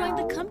I joined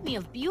the company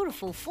of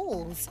beautiful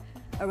fools.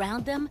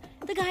 Around them,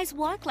 the guys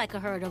walked like a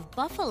herd of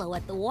buffalo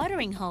at the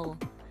watering hole.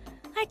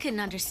 I couldn't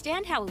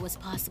understand how it was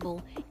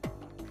possible.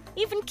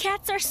 Even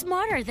cats are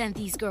smarter than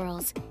these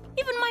girls.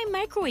 Even my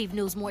microwave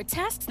knows more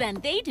tasks than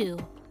they do.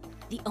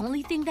 The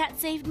only thing that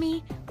saved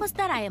me was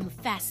that I am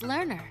a fast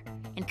learner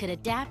and could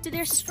adapt to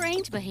their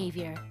strange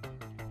behavior.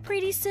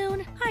 Pretty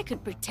soon, I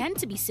could pretend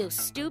to be so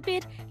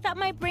stupid that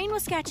my brain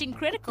was catching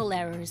critical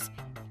errors.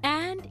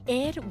 And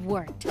it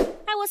worked.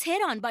 I was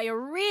hit on by a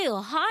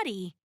real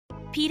hottie.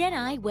 Pete and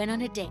I went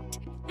on a date,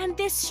 and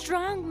this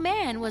strong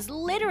man was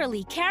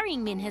literally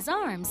carrying me in his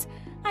arms.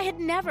 I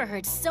had never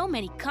heard so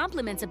many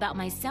compliments about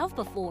myself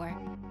before.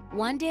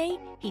 One day,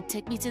 he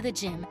took me to the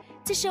gym,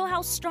 to show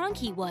how strong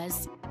he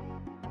was.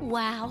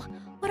 Wow,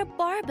 what a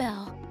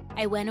barbell!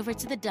 I went over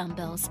to the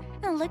dumbbells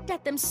and looked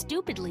at them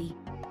stupidly.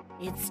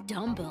 "It's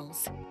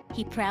dumbbells,"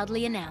 he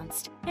proudly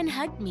announced and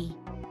hugged me.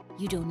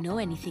 "You don't know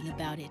anything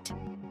about it,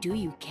 do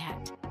you,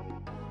 Cat?"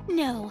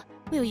 "No.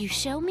 Will you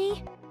show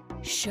me?"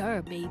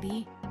 "Sure,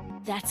 baby.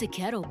 That's a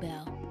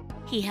kettlebell."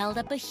 He held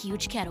up a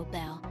huge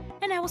kettlebell,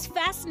 and I was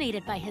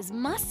fascinated by his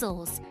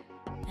muscles.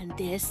 "And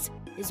this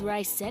is where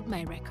I set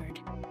my record.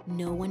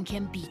 No one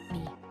can beat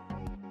me."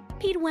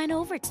 Pete went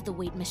over to the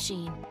weight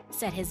machine,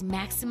 set his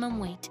maximum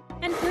weight,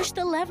 and pushed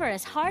the lever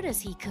as hard as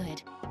he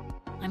could.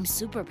 "I'm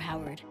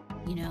superpowered,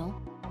 you know?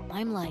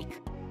 I'm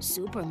like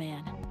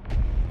Superman."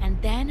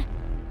 And then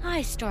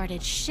I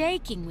started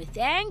shaking with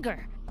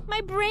anger. My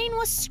brain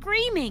was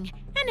screaming,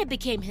 and it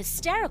became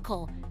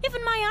hysterical.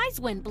 Even my eyes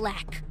went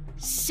black.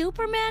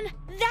 Superman?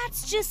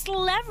 That's just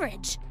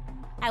leverage.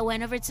 I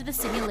went over to the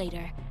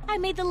simulator. I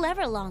made the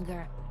lever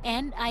longer,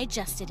 and I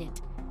adjusted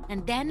it.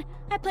 And then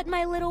I put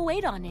my little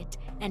weight on it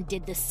and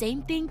did the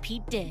same thing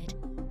Pete did.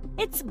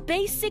 It's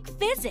basic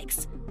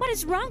physics. What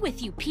is wrong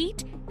with you,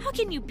 Pete? How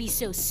can you be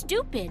so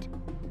stupid?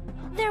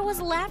 There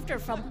was laughter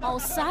from all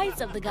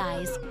sides of the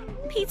guys.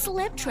 Pete's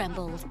lip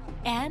trembled,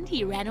 and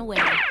he ran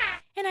away.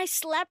 And I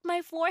slapped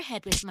my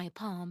forehead with my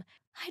palm.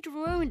 I'd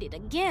ruined it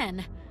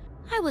again.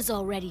 I was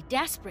already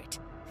desperate,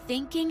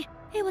 thinking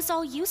it was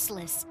all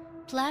useless.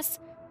 Plus,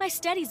 my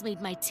studies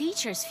made my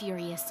teachers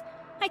furious.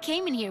 I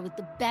came in here with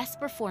the best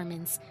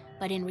performance,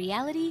 but in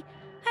reality,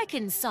 I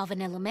couldn't solve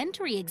an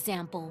elementary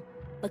example.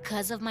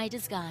 Because of my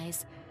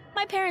disguise,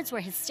 my parents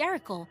were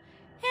hysterical,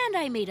 and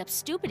I made up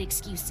stupid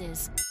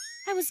excuses.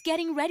 I was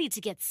getting ready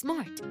to get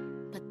smart,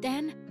 but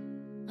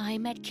then I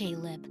met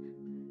Caleb,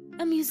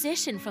 a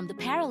musician from the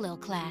parallel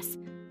class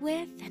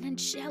with an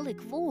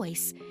angelic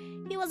voice.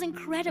 He was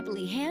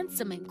incredibly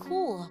handsome and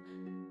cool,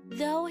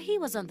 though he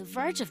was on the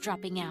verge of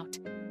dropping out.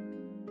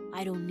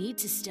 "I don't need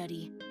to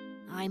study.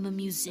 I'm a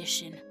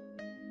musician,"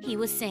 he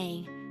was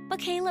saying. But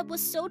Caleb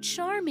was so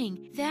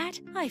charming that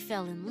I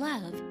fell in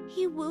love.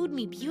 He wooed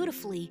me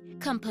beautifully,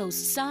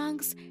 composed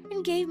songs,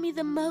 and gave me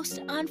the most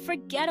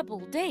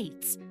unforgettable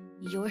dates.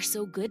 "You're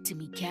so good to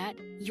me, Kat.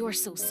 You're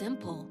so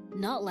simple,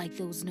 not like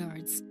those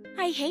nerds."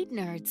 "I hate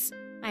nerds,"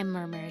 I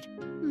murmured,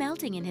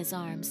 melting in his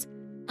arms.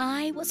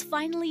 I was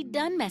finally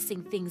done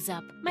messing things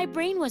up. My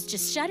brain was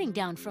just shutting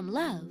down from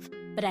love.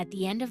 But at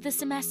the end of the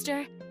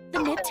semester, the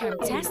midterm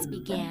tests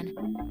began,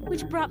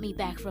 which brought me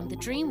back from the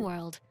dream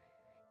world.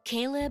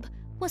 Caleb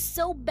was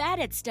so bad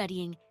at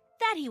studying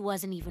that he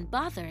wasn't even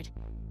bothered.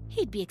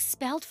 He'd be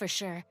expelled for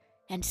sure,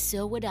 and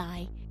so would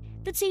I.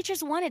 The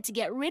teachers wanted to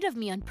get rid of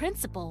me on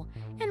principle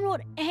and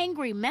wrote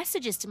angry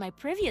messages to my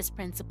previous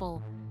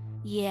principal.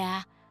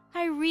 Yeah,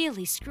 I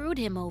really screwed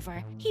him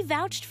over. He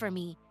vouched for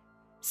me.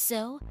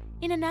 So,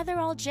 in another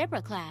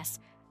algebra class,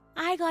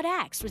 I got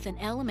axed with an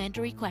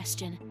elementary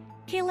question.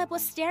 Caleb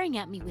was staring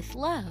at me with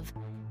love,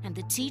 and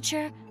the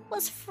teacher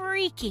was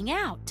freaking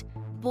out.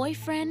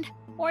 Boyfriend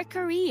or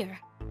career?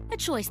 A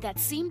choice that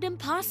seemed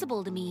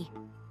impossible to me.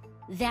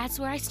 That's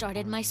where I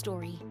started my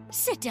story.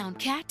 "Sit down,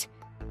 Kat,"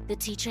 the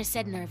teacher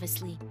said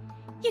nervously.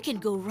 "You can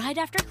go right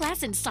after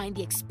class and sign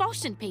the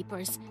expulsion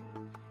papers."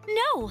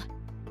 "No!"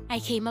 I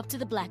came up to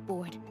the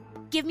blackboard.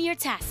 "Give me your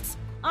tasks,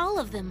 all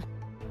of them."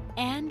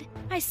 And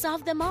I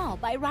solved them all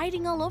by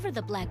writing all over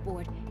the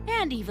blackboard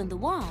and even the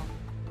wall.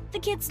 The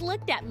kids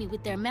looked at me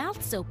with their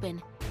mouths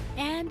open,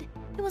 and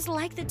it was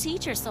like the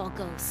teacher saw a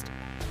ghost.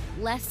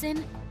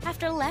 Lesson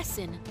after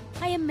lesson,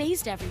 I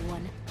amazed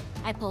everyone.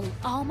 I pulled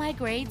all my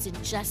grades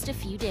in just a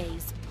few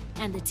days,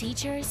 and the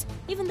teachers,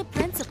 even the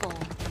principal,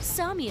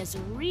 saw me as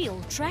a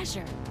real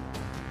treasure.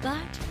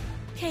 But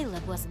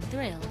Caleb wasn't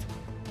thrilled.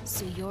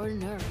 "So you're a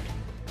nerd,"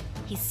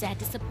 he said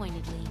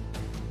disappointedly.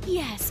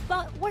 "Yes,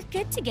 but we're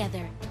good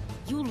together."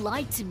 "You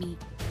lied to me.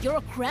 You're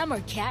a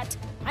crammer, Kat.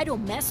 I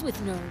don't mess with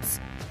nerds."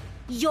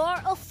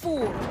 "You're a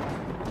fool."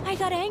 I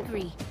got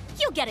angry.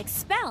 "You'll get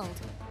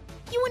expelled.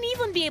 You wouldn't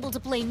even be able to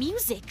play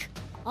music.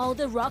 All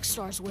the rock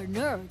stars were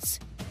nerds,"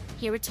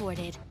 he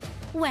retorted.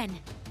 "When?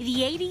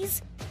 The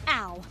 80s?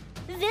 Ow.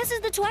 This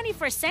is the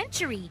 21st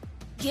century.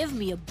 Give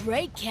me a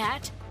break,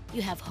 Kat.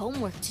 You have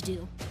homework to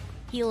do."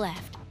 He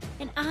left,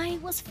 and I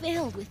was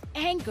filled with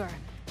anger.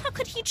 How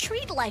could he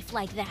treat life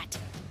like that?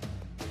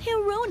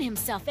 He'll ruin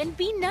himself and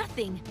be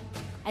nothing.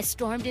 I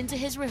stormed into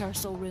his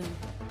rehearsal room,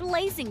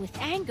 blazing with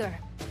anger.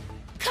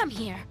 "Come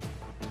here,"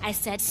 I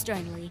said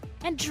sternly,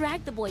 and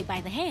dragged the boy by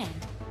the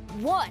hand.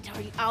 "What?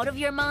 Are you out of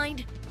your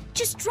mind?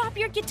 Just drop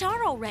your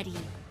guitar already."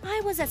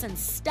 I was as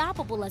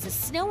unstoppable as a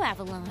snow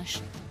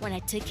avalanche. When I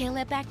took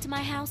Caleb back to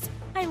my house,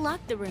 I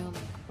locked the room,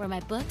 where my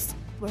books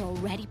were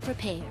already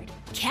prepared.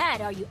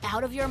 "Kat, are you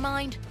out of your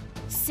mind?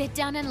 Sit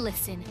down and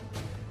listen."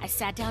 I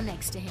sat down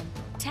next to him,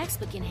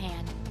 textbook in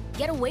hand.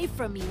 "Get away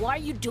from me. Why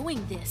are you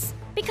doing this?"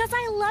 "Because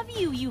I love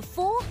you, you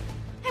fool.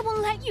 I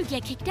won't let you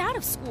get kicked out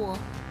of school.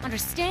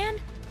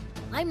 Understand?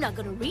 I'm not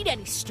gonna read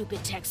any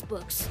stupid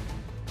textbooks."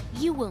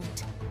 "You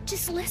won't.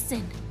 Just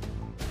listen.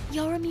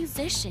 You're a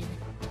musician,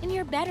 and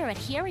you're better at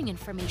hearing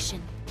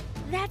information.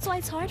 That's why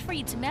it's hard for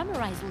you to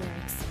memorize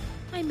lyrics.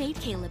 I made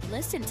Caleb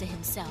listen to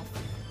himself.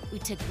 We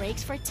took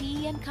breaks for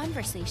tea and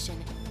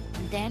conversation,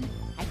 and then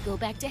I'd go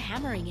back to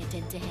hammering it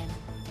into him.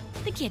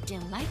 The kid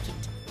didn't like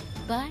it,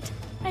 but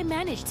I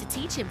managed to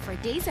teach him for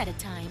days at a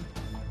time.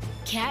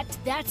 Cat,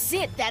 that's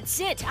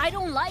it, I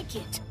don't like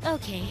it.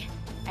 Okay,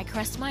 I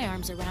crossed my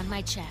arms around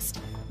my chest,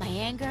 my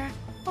anger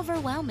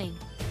overwhelming.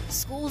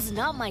 School's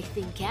not my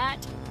thing,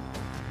 Cat.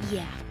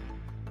 Yeah,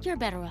 you're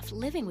better off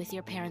living with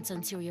your parents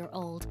until you're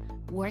old,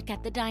 work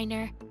at the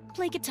diner,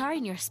 play guitar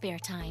in your spare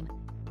time,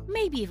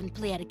 maybe even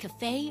play at a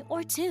cafe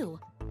or two.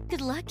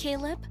 Good luck,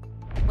 Caleb.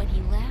 When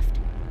he left,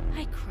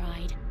 I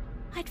cried.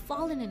 I'd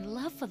fallen in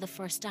love for the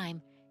first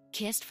time,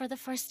 kissed for the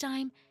first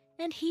time,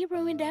 and he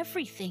ruined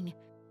everything.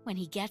 When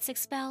he gets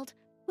expelled,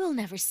 we'll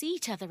never see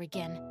each other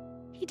again.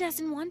 He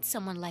doesn't want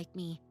someone like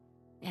me.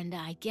 And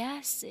I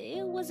guess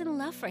it wasn't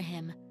love for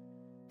him.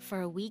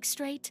 For a week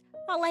straight,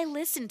 all I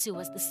listened to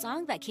was the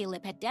song that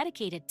Caleb had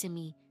dedicated to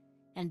me.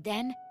 And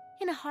then,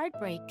 in a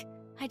heartbreak,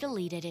 I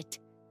deleted it.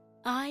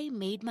 I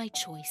made my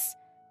choice.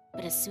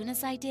 But as soon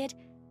as I did,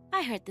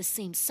 I heard the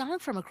same song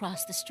from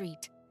across the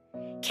street.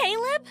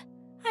 Caleb?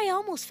 I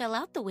almost fell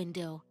out the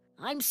window.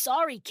 I'm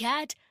sorry,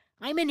 Cat.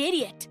 I'm an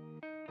idiot.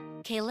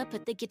 Caleb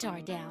put the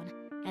guitar down,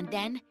 and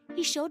then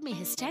he showed me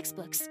his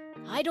textbooks.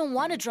 I don't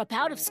want to drop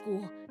out of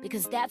school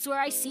because that's where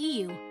I see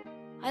you.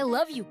 I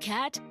love you,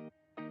 Cat.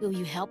 Will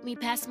you help me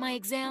pass my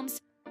exams?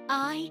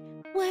 I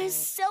was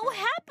so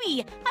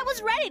happy. I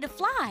was ready to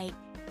fly.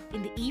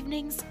 In the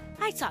evenings,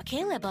 I taught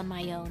Caleb on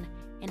my own,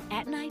 and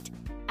at night,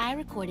 I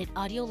recorded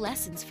audio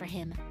lessons for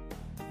him.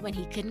 When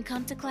he couldn't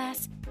come to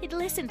class, he'd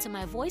listen to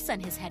my voice on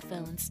his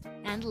headphones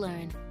and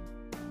learn.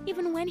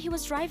 Even when he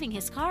was driving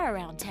his car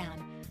around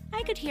town,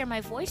 I could hear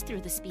my voice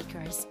through the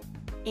speakers.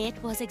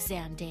 It was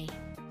exam day,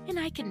 and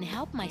I couldn't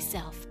help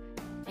myself.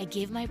 I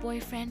gave my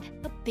boyfriend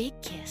a big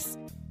kiss.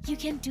 You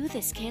can do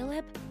this,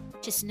 Caleb.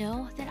 Just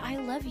know that I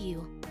love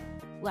you.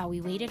 While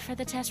we waited for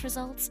the test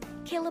results,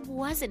 Caleb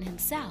wasn't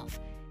himself.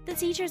 The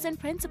teachers and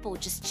principal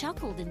just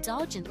chuckled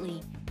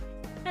indulgently,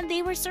 and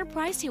they were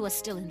surprised he was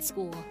still in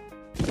school.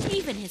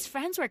 Even his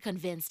friends were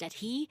convinced that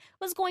he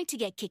was going to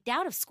get kicked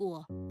out of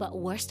school. But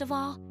worst of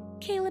all,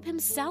 Caleb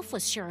himself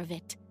was sure of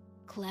it.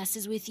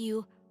 Classes with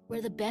you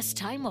were the best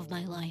time of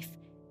my life,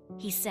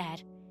 he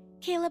said.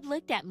 Caleb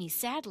looked at me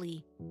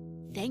sadly.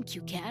 Thank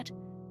you, Cat.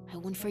 I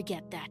won't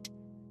forget that.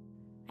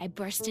 I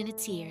burst into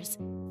tears,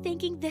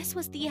 thinking this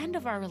was the end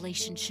of our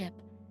relationship.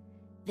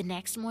 The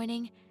next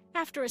morning,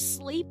 after a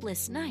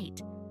sleepless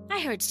night, I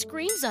heard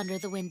screams under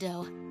the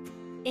window.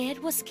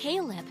 It was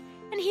Caleb,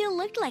 and he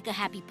looked like a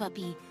happy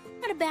puppy,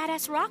 not a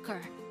badass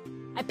rocker.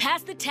 I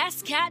passed the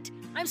test, Cat.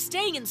 I'm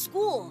staying in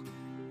school.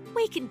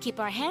 We can keep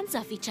our hands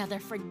off each other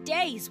for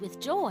days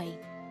with joy.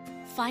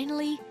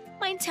 Finally,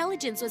 my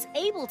intelligence was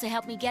able to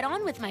help me get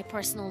on with my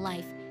personal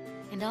life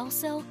and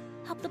also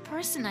help the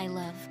person I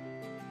love.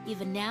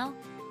 Even now,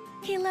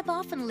 Caleb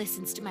often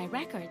listens to my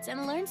records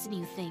and learns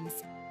new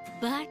things.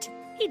 But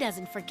he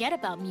doesn't forget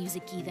about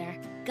music either.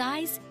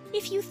 Guys,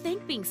 if you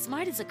think being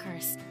smart is a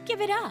curse,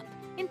 give it up.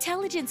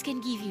 Intelligence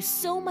can give you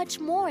so much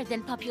more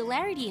than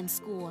popularity in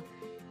school.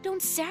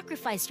 Don't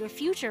sacrifice your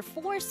future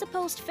for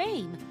supposed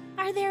fame.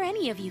 Are there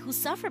any of you who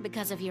suffer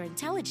because of your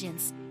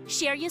intelligence?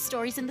 Share your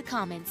stories in the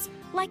comments.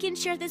 Like and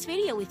share this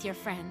video with your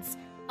friends.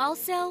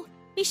 Also,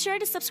 be sure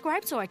to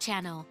subscribe to our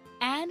channel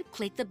and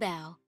click the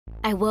bell.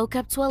 I woke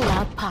up to a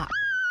loud pop.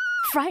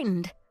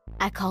 Frightened,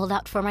 I called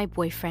out for my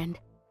boyfriend.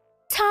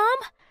 Tom!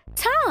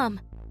 Tom!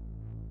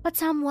 But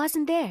Tom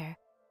wasn't there,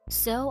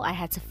 so I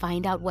had to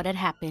find out what had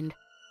happened.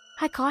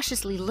 I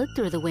cautiously looked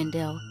through the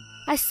window.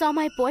 I saw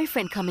my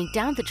boyfriend coming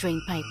down the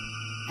drain pipe,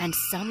 and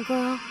some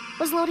girl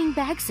was loading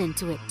bags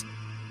into it.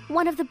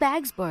 One of the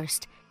bags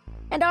burst,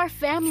 and our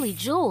family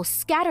jewels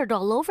scattered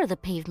all over the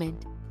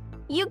pavement.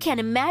 You can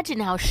imagine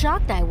how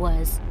shocked I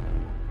was.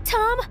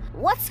 Tom,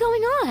 what's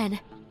going on?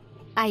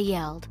 I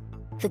yelled.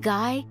 The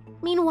guy,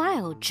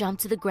 meanwhile,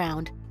 jumped to the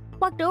ground,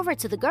 walked over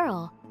to the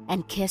girl,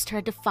 and kissed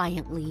her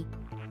defiantly.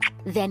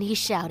 Then he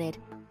shouted,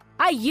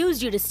 I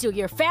used you to steal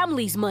your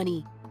family's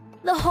money.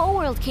 The whole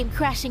world came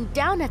crashing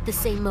down at the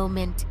same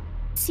moment.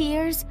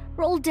 Tears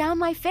rolled down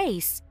my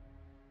face.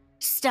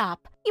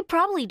 Stop. You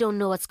probably don't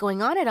know what's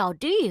going on at all,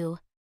 do you?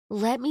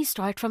 Let me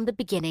start from the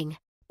beginning.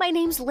 My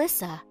name's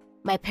Lissa.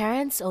 My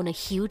parents own a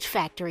huge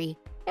factory,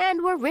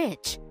 and we're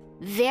rich.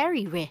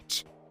 Very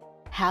rich.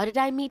 How did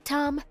I meet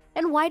Tom,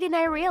 and why didn't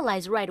I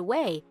realize right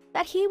away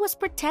that he was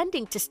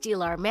pretending to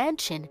steal our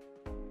mansion?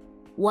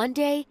 One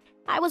day,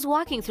 I was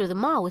walking through the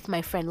mall with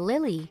my friend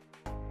Lily.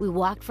 We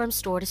walked from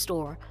store to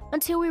store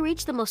until we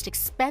reached the most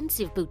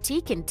expensive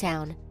boutique in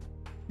town.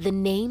 The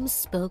name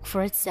spoke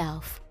for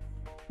itself.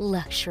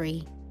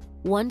 Luxury.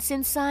 Once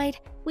inside,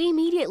 we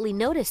immediately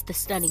noticed the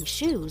stunning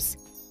shoes.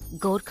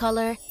 Gold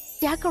color,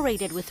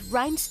 decorated with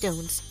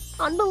rhinestones.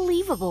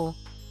 Unbelievable.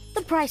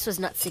 The price was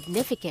not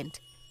significant,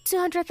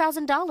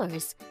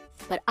 $200,000.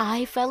 But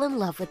I fell in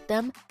love with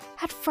them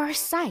at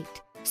first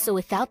sight. So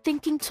without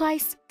thinking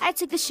twice, I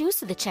took the shoes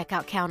to the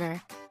checkout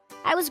counter.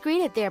 I was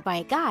greeted there by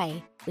a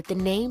guy with the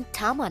name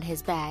Tom on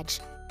his badge.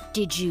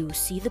 Did you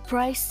see the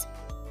price?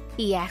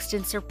 he asked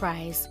in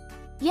surprise.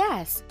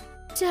 Yes,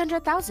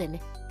 200,000.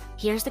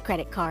 Here's the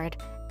credit card.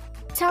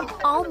 Tom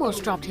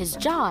almost dropped his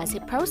jaw as he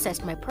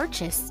processed my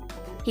purchase.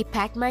 He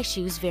packed my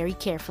shoes very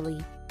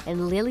carefully,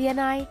 and Lily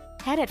and I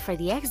headed for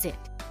the exit.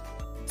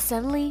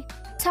 Suddenly,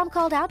 Tom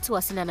called out to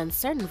us in an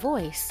uncertain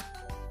voice.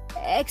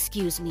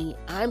 "Excuse me,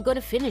 I'm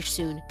gonna finish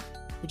soon.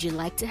 Would you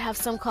like to have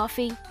some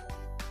coffee?"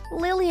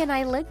 Lily and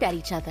I looked at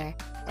each other,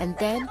 and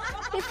then,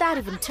 without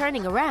even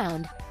turning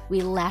around,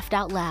 we laughed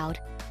out loud.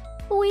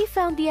 We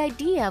found the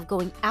idea of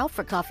going out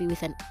for coffee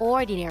with an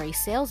ordinary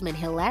salesman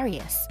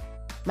hilarious.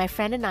 My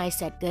friend and I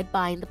said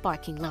goodbye in the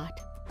parking lot.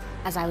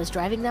 As I was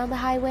driving down the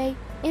highway,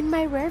 in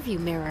my rearview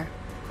mirror,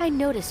 I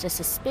noticed a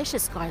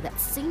suspicious car that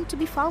seemed to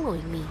be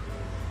following me.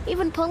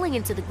 Even pulling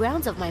into the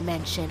grounds of my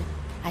mansion,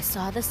 I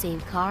saw the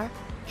same car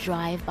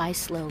drive by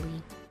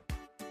slowly.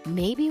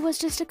 Maybe it was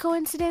just a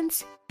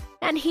coincidence,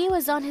 and he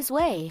was on his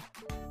way.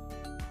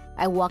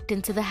 I walked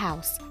into the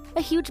house,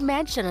 a huge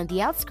mansion on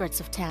the outskirts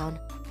of town.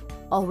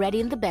 Already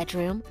in the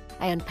bedroom,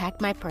 I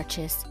unpacked my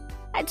purchase.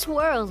 I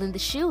twirled in the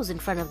shoes in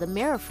front of the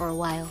mirror for a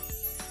while.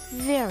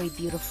 Very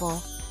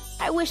beautiful.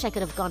 I wish I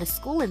could have gone to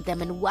school in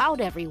them and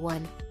wowed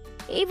everyone.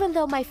 Even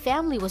though my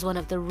family was one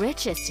of the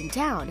richest in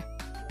town,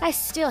 I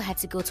still had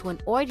to go to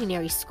an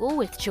ordinary school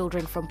with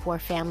children from poor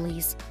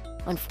families.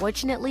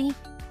 Unfortunately,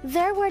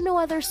 there were no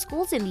other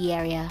schools in the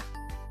area.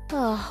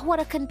 Oh, what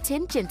a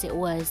contingent it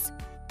was.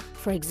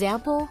 For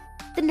example,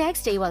 the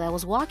next day while I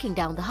was walking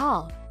down the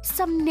hall,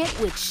 some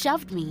nitwit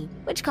shoved me,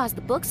 which caused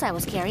the books I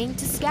was carrying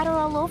to scatter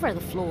all over the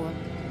floor.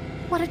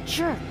 What a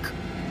jerk!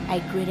 I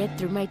gritted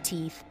through my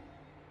teeth.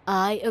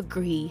 I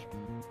agree.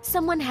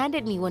 Someone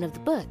handed me one of the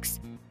books.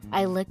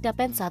 I looked up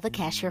and saw the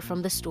cashier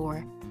from the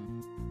store.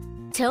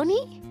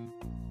 Tony?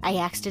 I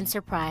asked in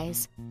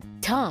surprise.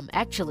 Tom,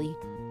 actually.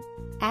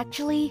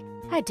 Actually,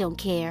 I don't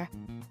care.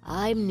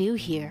 I'm new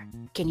here.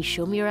 Can you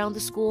show me around the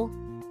school?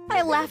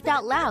 I laughed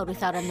out loud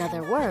without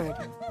another word.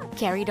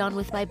 Carried on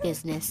with my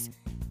business.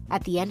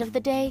 At the end of the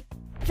day,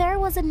 there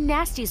was a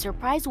nasty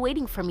surprise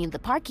waiting for me in the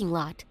parking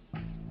lot.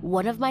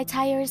 One of my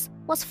tires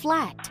was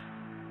flat.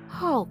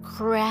 Oh,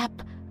 crap.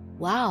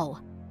 Wow,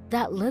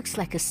 that looks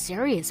like a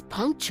serious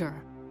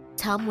puncture.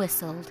 Tom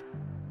whistled.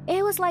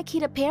 It was like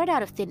he'd appeared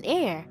out of thin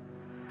air.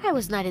 I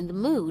was not in the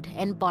mood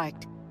and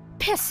barked,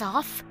 "Piss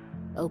off!"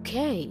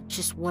 Okay,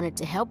 just wanted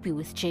to help you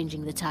with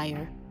changing the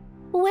tire.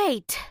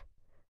 Wait!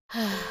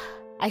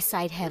 I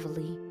sighed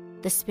heavily.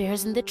 The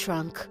spare's in the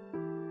trunk.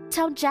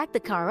 Tom jacked the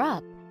car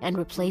up and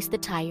replaced the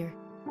tire.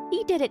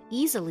 He did it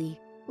easily,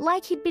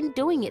 like he'd been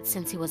doing it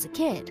since he was a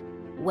kid.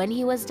 When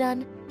he was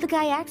done, the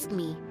guy asked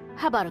me,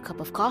 "How about a cup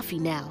of coffee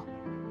now?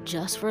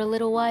 Just for a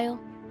little while?"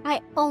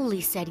 I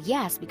only said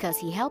yes because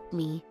he helped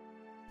me.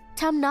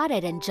 Tom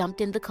nodded and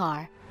jumped in the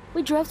car.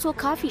 We drove to a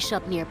coffee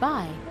shop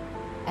nearby.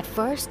 At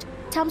first,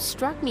 Tom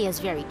struck me as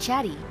very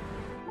chatty,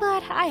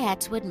 but I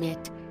had to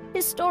admit,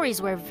 his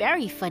stories were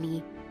very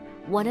funny.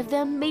 One of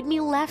them made me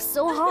laugh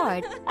so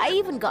hard, I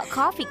even got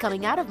coffee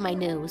coming out of my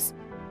nose.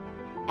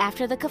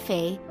 After the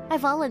cafe, I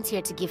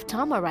volunteered to give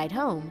Tom a ride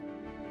home,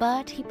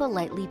 but he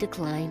politely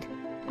declined.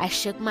 I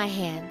shook my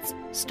hands,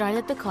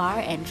 started the car,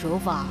 and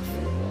drove off.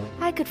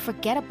 I could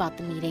forget about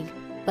the meeting,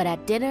 but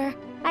at dinner,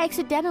 I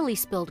accidentally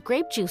spilled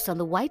grape juice on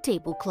the white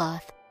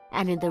tablecloth,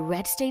 and in the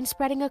red stain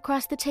spreading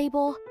across the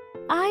table,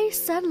 I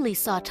suddenly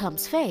saw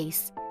Tom's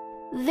face.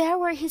 There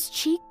were his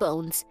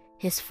cheekbones,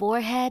 his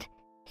forehead,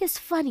 his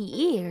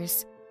funny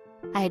ears.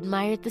 I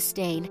admired the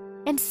stain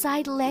and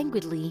sighed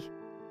languidly.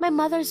 My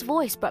mother's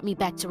voice brought me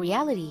back to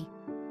reality.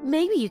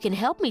 "Maybe you can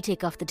help me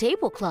take off the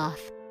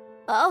tablecloth."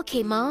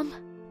 "Okay, Mom."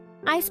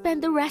 I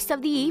spent the rest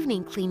of the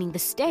evening cleaning the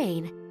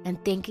stain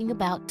and thinking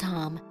about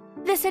Tom.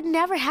 This had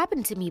never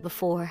happened to me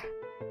before.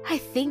 I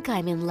think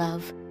I'm in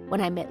love. When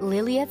I met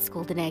Lily at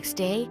school the next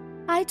day,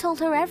 I told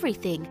her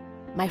everything.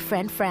 My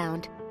friend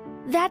frowned.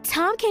 "That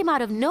Tom came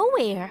out of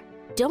nowhere.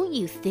 Don't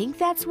you think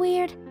that's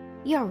weird?"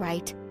 "You're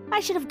right. I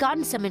should have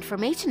gotten some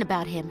information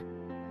about him."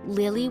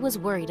 Lily was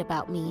worried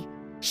about me.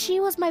 She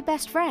was my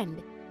best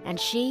friend, and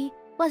she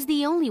was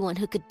the only one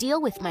who could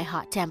deal with my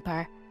hot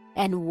temper.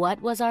 And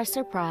what was our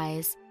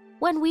surprise?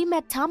 When we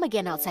met Tom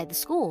again outside the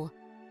school,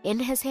 in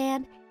his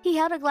hand, he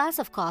held a glass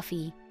of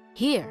coffee.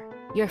 "Here,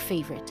 your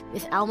favorite,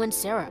 with almond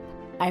syrup,"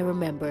 I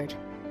remembered.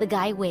 The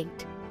guy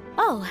winked.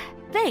 "Oh,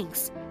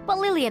 thanks, but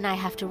Lily and I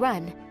have to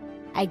run."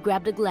 I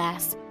grabbed a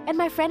glass, and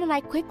my friend and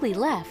I quickly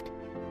left.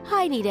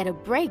 I needed a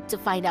break to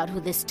find out who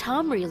this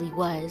Tom really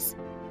was.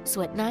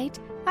 So at night,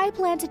 I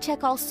planned to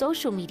check all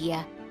social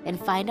media and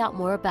find out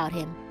more about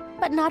him,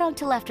 but not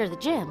until after the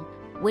gym,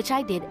 which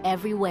I did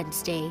every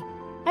Wednesday.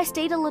 I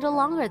stayed a little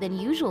longer than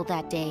usual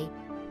that day,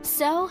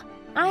 so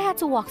I had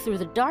to walk through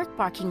the dark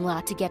parking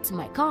lot to get to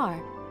my car.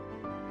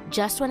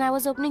 Just when I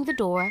was opening the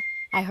door,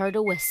 I heard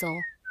a whistle.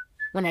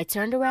 When I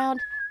turned around,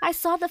 I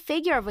saw the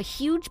figure of a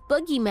huge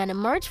boogeyman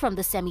emerge from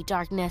the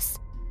semi-darkness.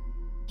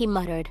 He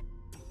muttered,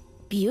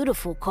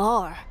 "Beautiful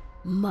car.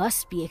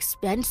 Must be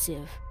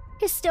expensive."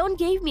 His tone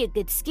gave me a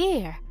good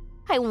scare.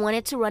 I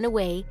wanted to run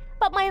away,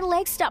 but my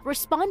legs stopped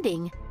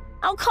responding.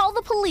 "I'll call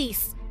the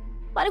police."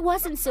 But it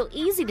wasn't so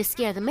easy to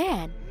scare the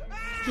man.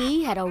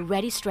 He had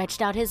already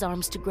stretched out his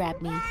arms to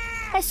grab me.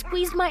 I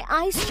squeezed my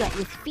eyes shut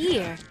with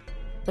fear.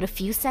 But a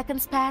few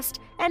seconds passed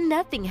and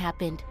nothing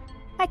happened.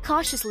 I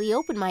cautiously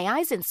opened my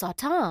eyes and saw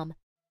Tom.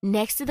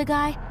 Next to the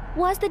guy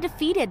was the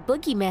defeated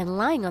boogeyman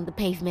lying on the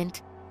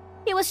pavement.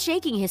 He was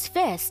shaking his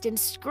fist and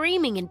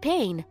screaming in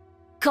pain.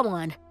 "Come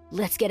on,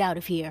 let's get out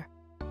of here,"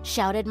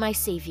 shouted my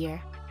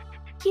savior.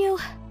 You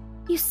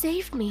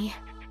saved me,"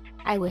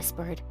 I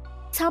whispered.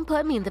 Tom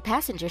put me in the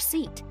passenger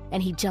seat,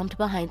 and he jumped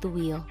behind the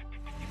wheel.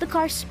 The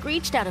car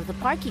screeched out of the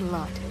parking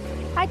lot.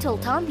 I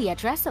told Tom the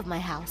address of my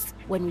house.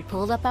 When we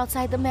pulled up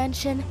outside the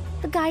mansion,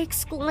 the guy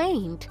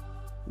exclaimed,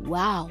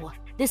 "Wow,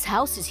 this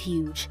house is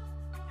huge."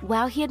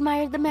 While he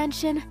admired the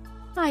mansion,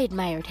 I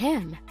admired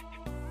him.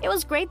 It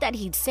was great that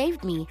he'd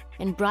saved me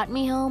and brought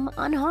me home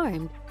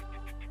unharmed.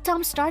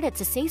 Tom started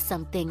to say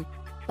something,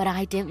 but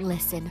I didn't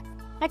listen.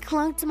 I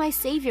clung to my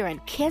savior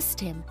and kissed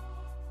him.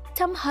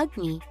 Tom hugged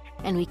me,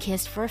 and we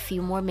kissed for a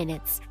few more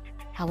minutes.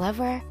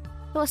 However,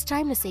 it was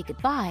time to say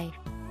goodbye.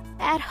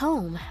 At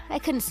home, I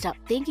couldn't stop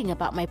thinking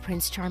about my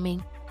Prince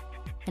Charming,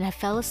 and I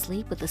fell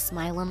asleep with a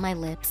smile on my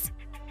lips.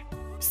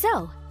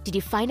 "So, did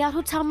you find out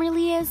who Tom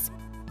really is?"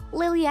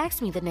 Lily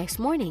asked me the next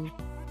morning.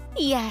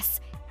 "Yes,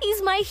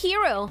 he's my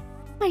hero,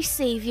 my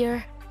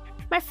savior."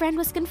 My friend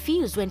was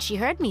confused when she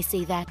heard me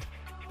say that,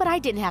 but I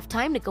didn't have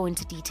time to go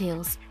into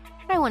details.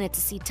 I wanted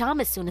to see Tom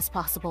as soon as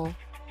possible.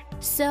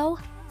 So,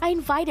 I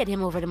invited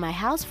him over to my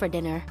house for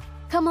dinner.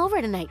 "Come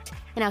over tonight,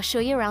 and I'll show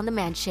you around the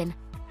mansion."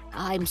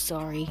 "I'm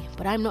sorry,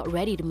 but I'm not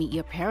ready to meet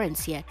your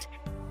parents yet."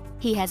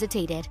 He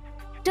hesitated.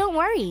 "Don't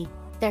worry,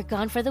 they're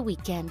gone for the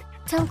weekend."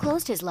 Tom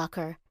closed his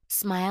locker,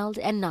 smiled,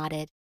 and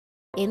nodded.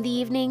 In the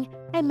evening,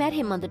 I met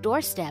him on the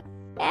doorstep,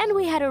 and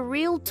we had a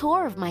real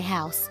tour of my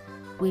house.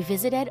 We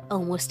visited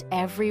almost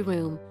every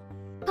room.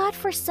 But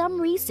for some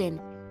reason,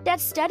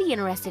 Dad's study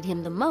interested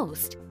him the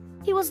most.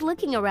 He was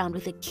looking around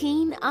with a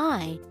keen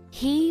eye.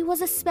 He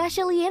was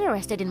especially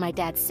interested in my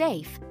dad's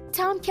safe.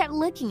 Tom kept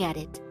looking at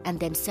it and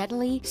then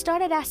suddenly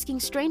started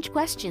asking strange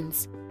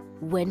questions.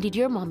 "When did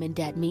your mom and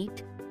dad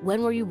meet?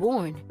 When were you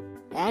born?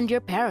 And your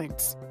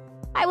parents?"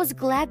 I was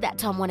glad that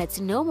Tom wanted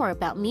to know more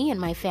about me and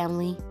my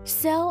family,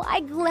 so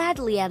I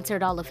gladly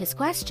answered all of his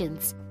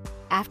questions.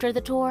 After the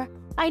tour,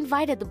 I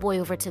invited the boy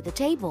over to the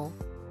table.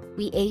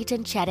 We ate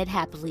and chatted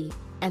happily,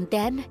 and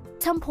then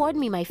Tom poured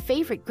me my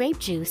favorite grape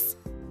juice.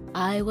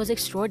 "I was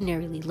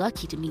extraordinarily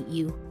lucky to meet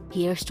you.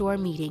 Here's to our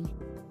meeting.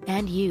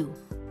 And you.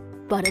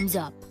 Bottoms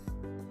up."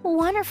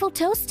 "Wonderful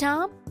toast,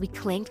 Tom." We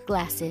clinked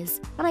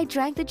glasses, and I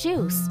drank the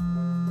juice.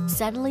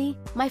 Suddenly,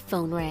 my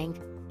phone rang.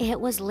 It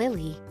was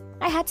Lily.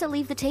 I had to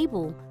leave the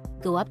table,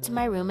 go up to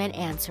my room, and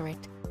answer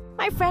it.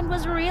 My friend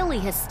was really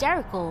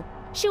hysterical.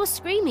 She was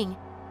screaming,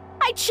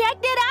 "I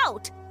checked it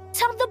out!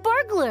 Tom the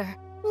burglar!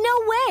 No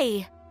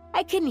way!"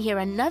 I couldn't hear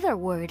another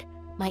word.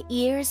 My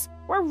ears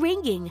were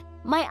ringing,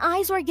 my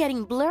eyes were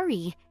getting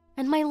blurry,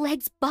 and my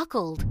legs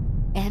buckled,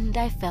 and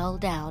I fell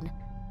down.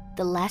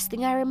 The last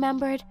thing I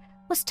remembered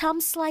was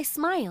Tom's sly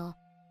smile,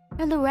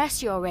 and the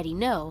rest you already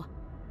know.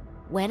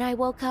 When I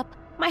woke up,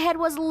 my head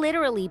was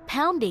literally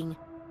pounding.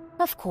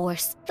 Of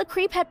course, the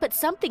creep had put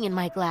something in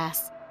my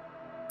glass.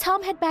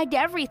 Tom had bagged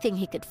everything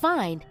he could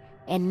find,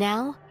 and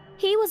now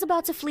he was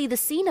about to flee the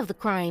scene of the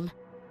crime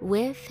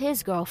with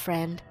his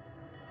girlfriend.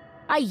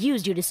 "I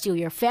used you to steal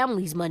your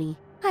family's money."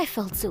 I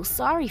felt so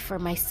sorry for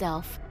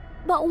myself,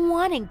 but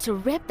wanting to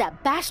rip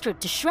that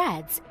bastard to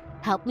shreds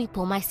helped me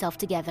pull myself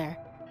together.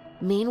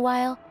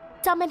 Meanwhile,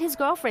 Tom and his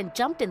girlfriend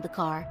jumped in the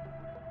car.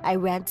 I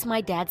ran to my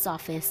dad's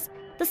office.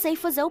 The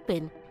safe was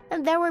open,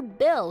 and there were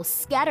bills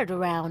scattered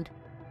around.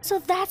 So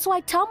that's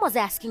why Tom was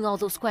asking all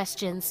those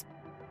questions.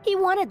 He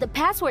wanted the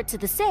password to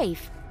the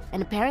safe,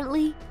 and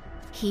apparently,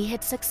 he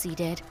had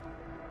succeeded.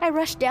 I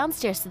rushed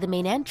downstairs to the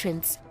main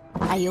entrance.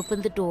 I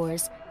opened the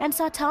doors and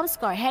saw Tom's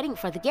car heading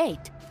for the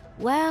gate.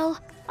 Well,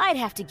 I'd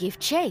have to give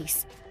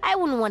chase. I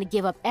wouldn't want to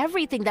give up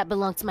everything that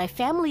belonged to my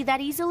family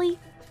that easily.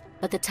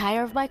 But the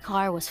tire of my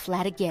car was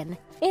flat again.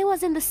 It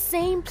was in the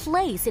same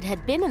place it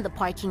had been in the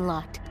parking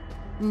lot.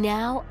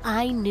 Now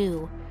I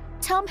knew.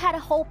 Tom had a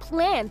whole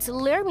plan to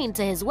lure me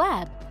into his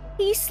web.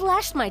 He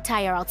slashed my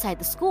tire outside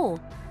the school,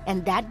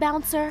 and that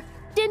bouncer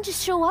didn't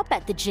just show up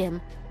at the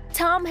gym.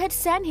 Tom had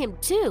sent him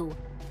too.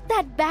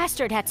 That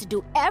bastard had to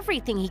do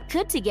everything he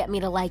could to get me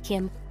to like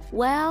him.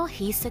 Well,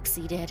 he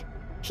succeeded.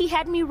 He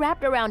had me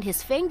wrapped around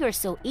his finger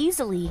so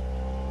easily.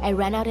 I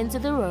ran out into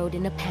the road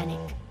in a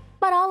panic.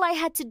 But all I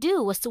had to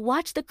do was to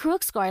watch the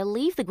crooks car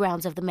leave the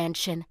grounds of the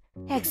mansion.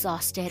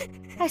 Exhausted,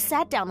 I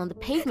sat down on the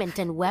pavement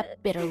and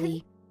wept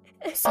bitterly.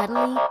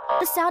 Suddenly,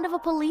 the sound of a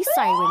police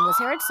siren was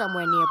heard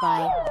somewhere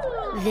nearby.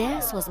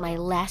 This was my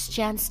last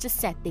chance to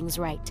set things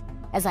right.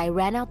 As I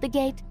ran out the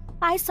gate,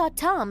 I saw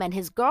Tom and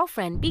his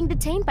girlfriend being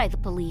detained by the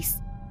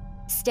police.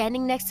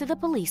 Standing next to the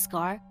police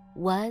car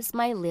was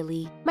my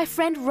Lily. My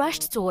friend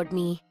rushed toward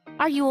me.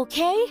 "Are you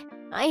okay?"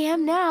 "I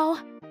am now."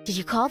 "Did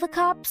you call the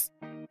cops?"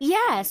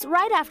 "Yes,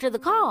 right after the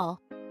call."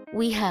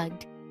 We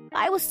hugged.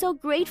 I was so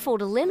grateful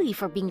to Lily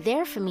for being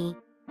there for me.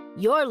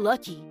 "You're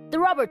lucky. The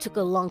robber took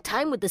a long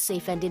time with the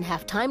safe and didn't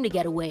have time to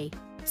get away,"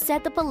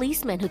 said the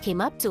policeman who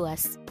came up to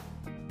us.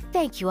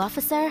 "Thank you,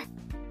 officer."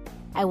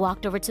 I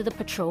walked over to the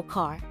patrol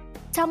car.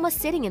 Tom was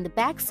sitting in the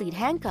back seat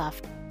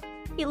handcuffed.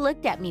 He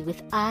looked at me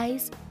with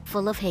eyes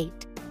full of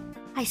hate.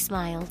 I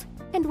smiled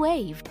and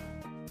waved.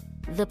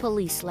 The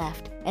police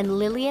left, and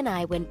Lily and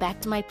I went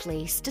back to my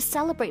place to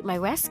celebrate my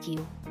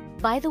rescue.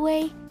 By the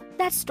way,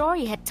 that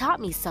story had taught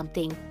me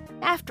something.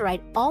 After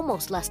I'd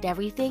almost lost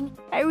everything,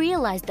 I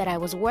realized that I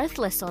was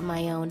worthless on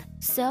my own.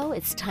 So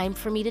it's time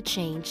for me to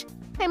change.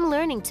 I'm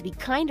learning to be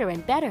kinder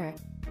and better,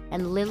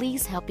 and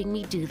Lily's helping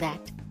me do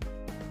that.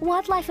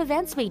 What life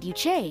events made you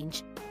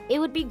change? It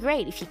would be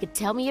great if you could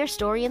tell me your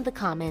story in the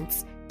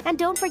comments. And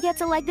don't forget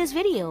to like this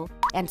video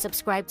and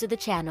subscribe to the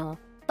channel.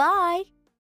 Bye!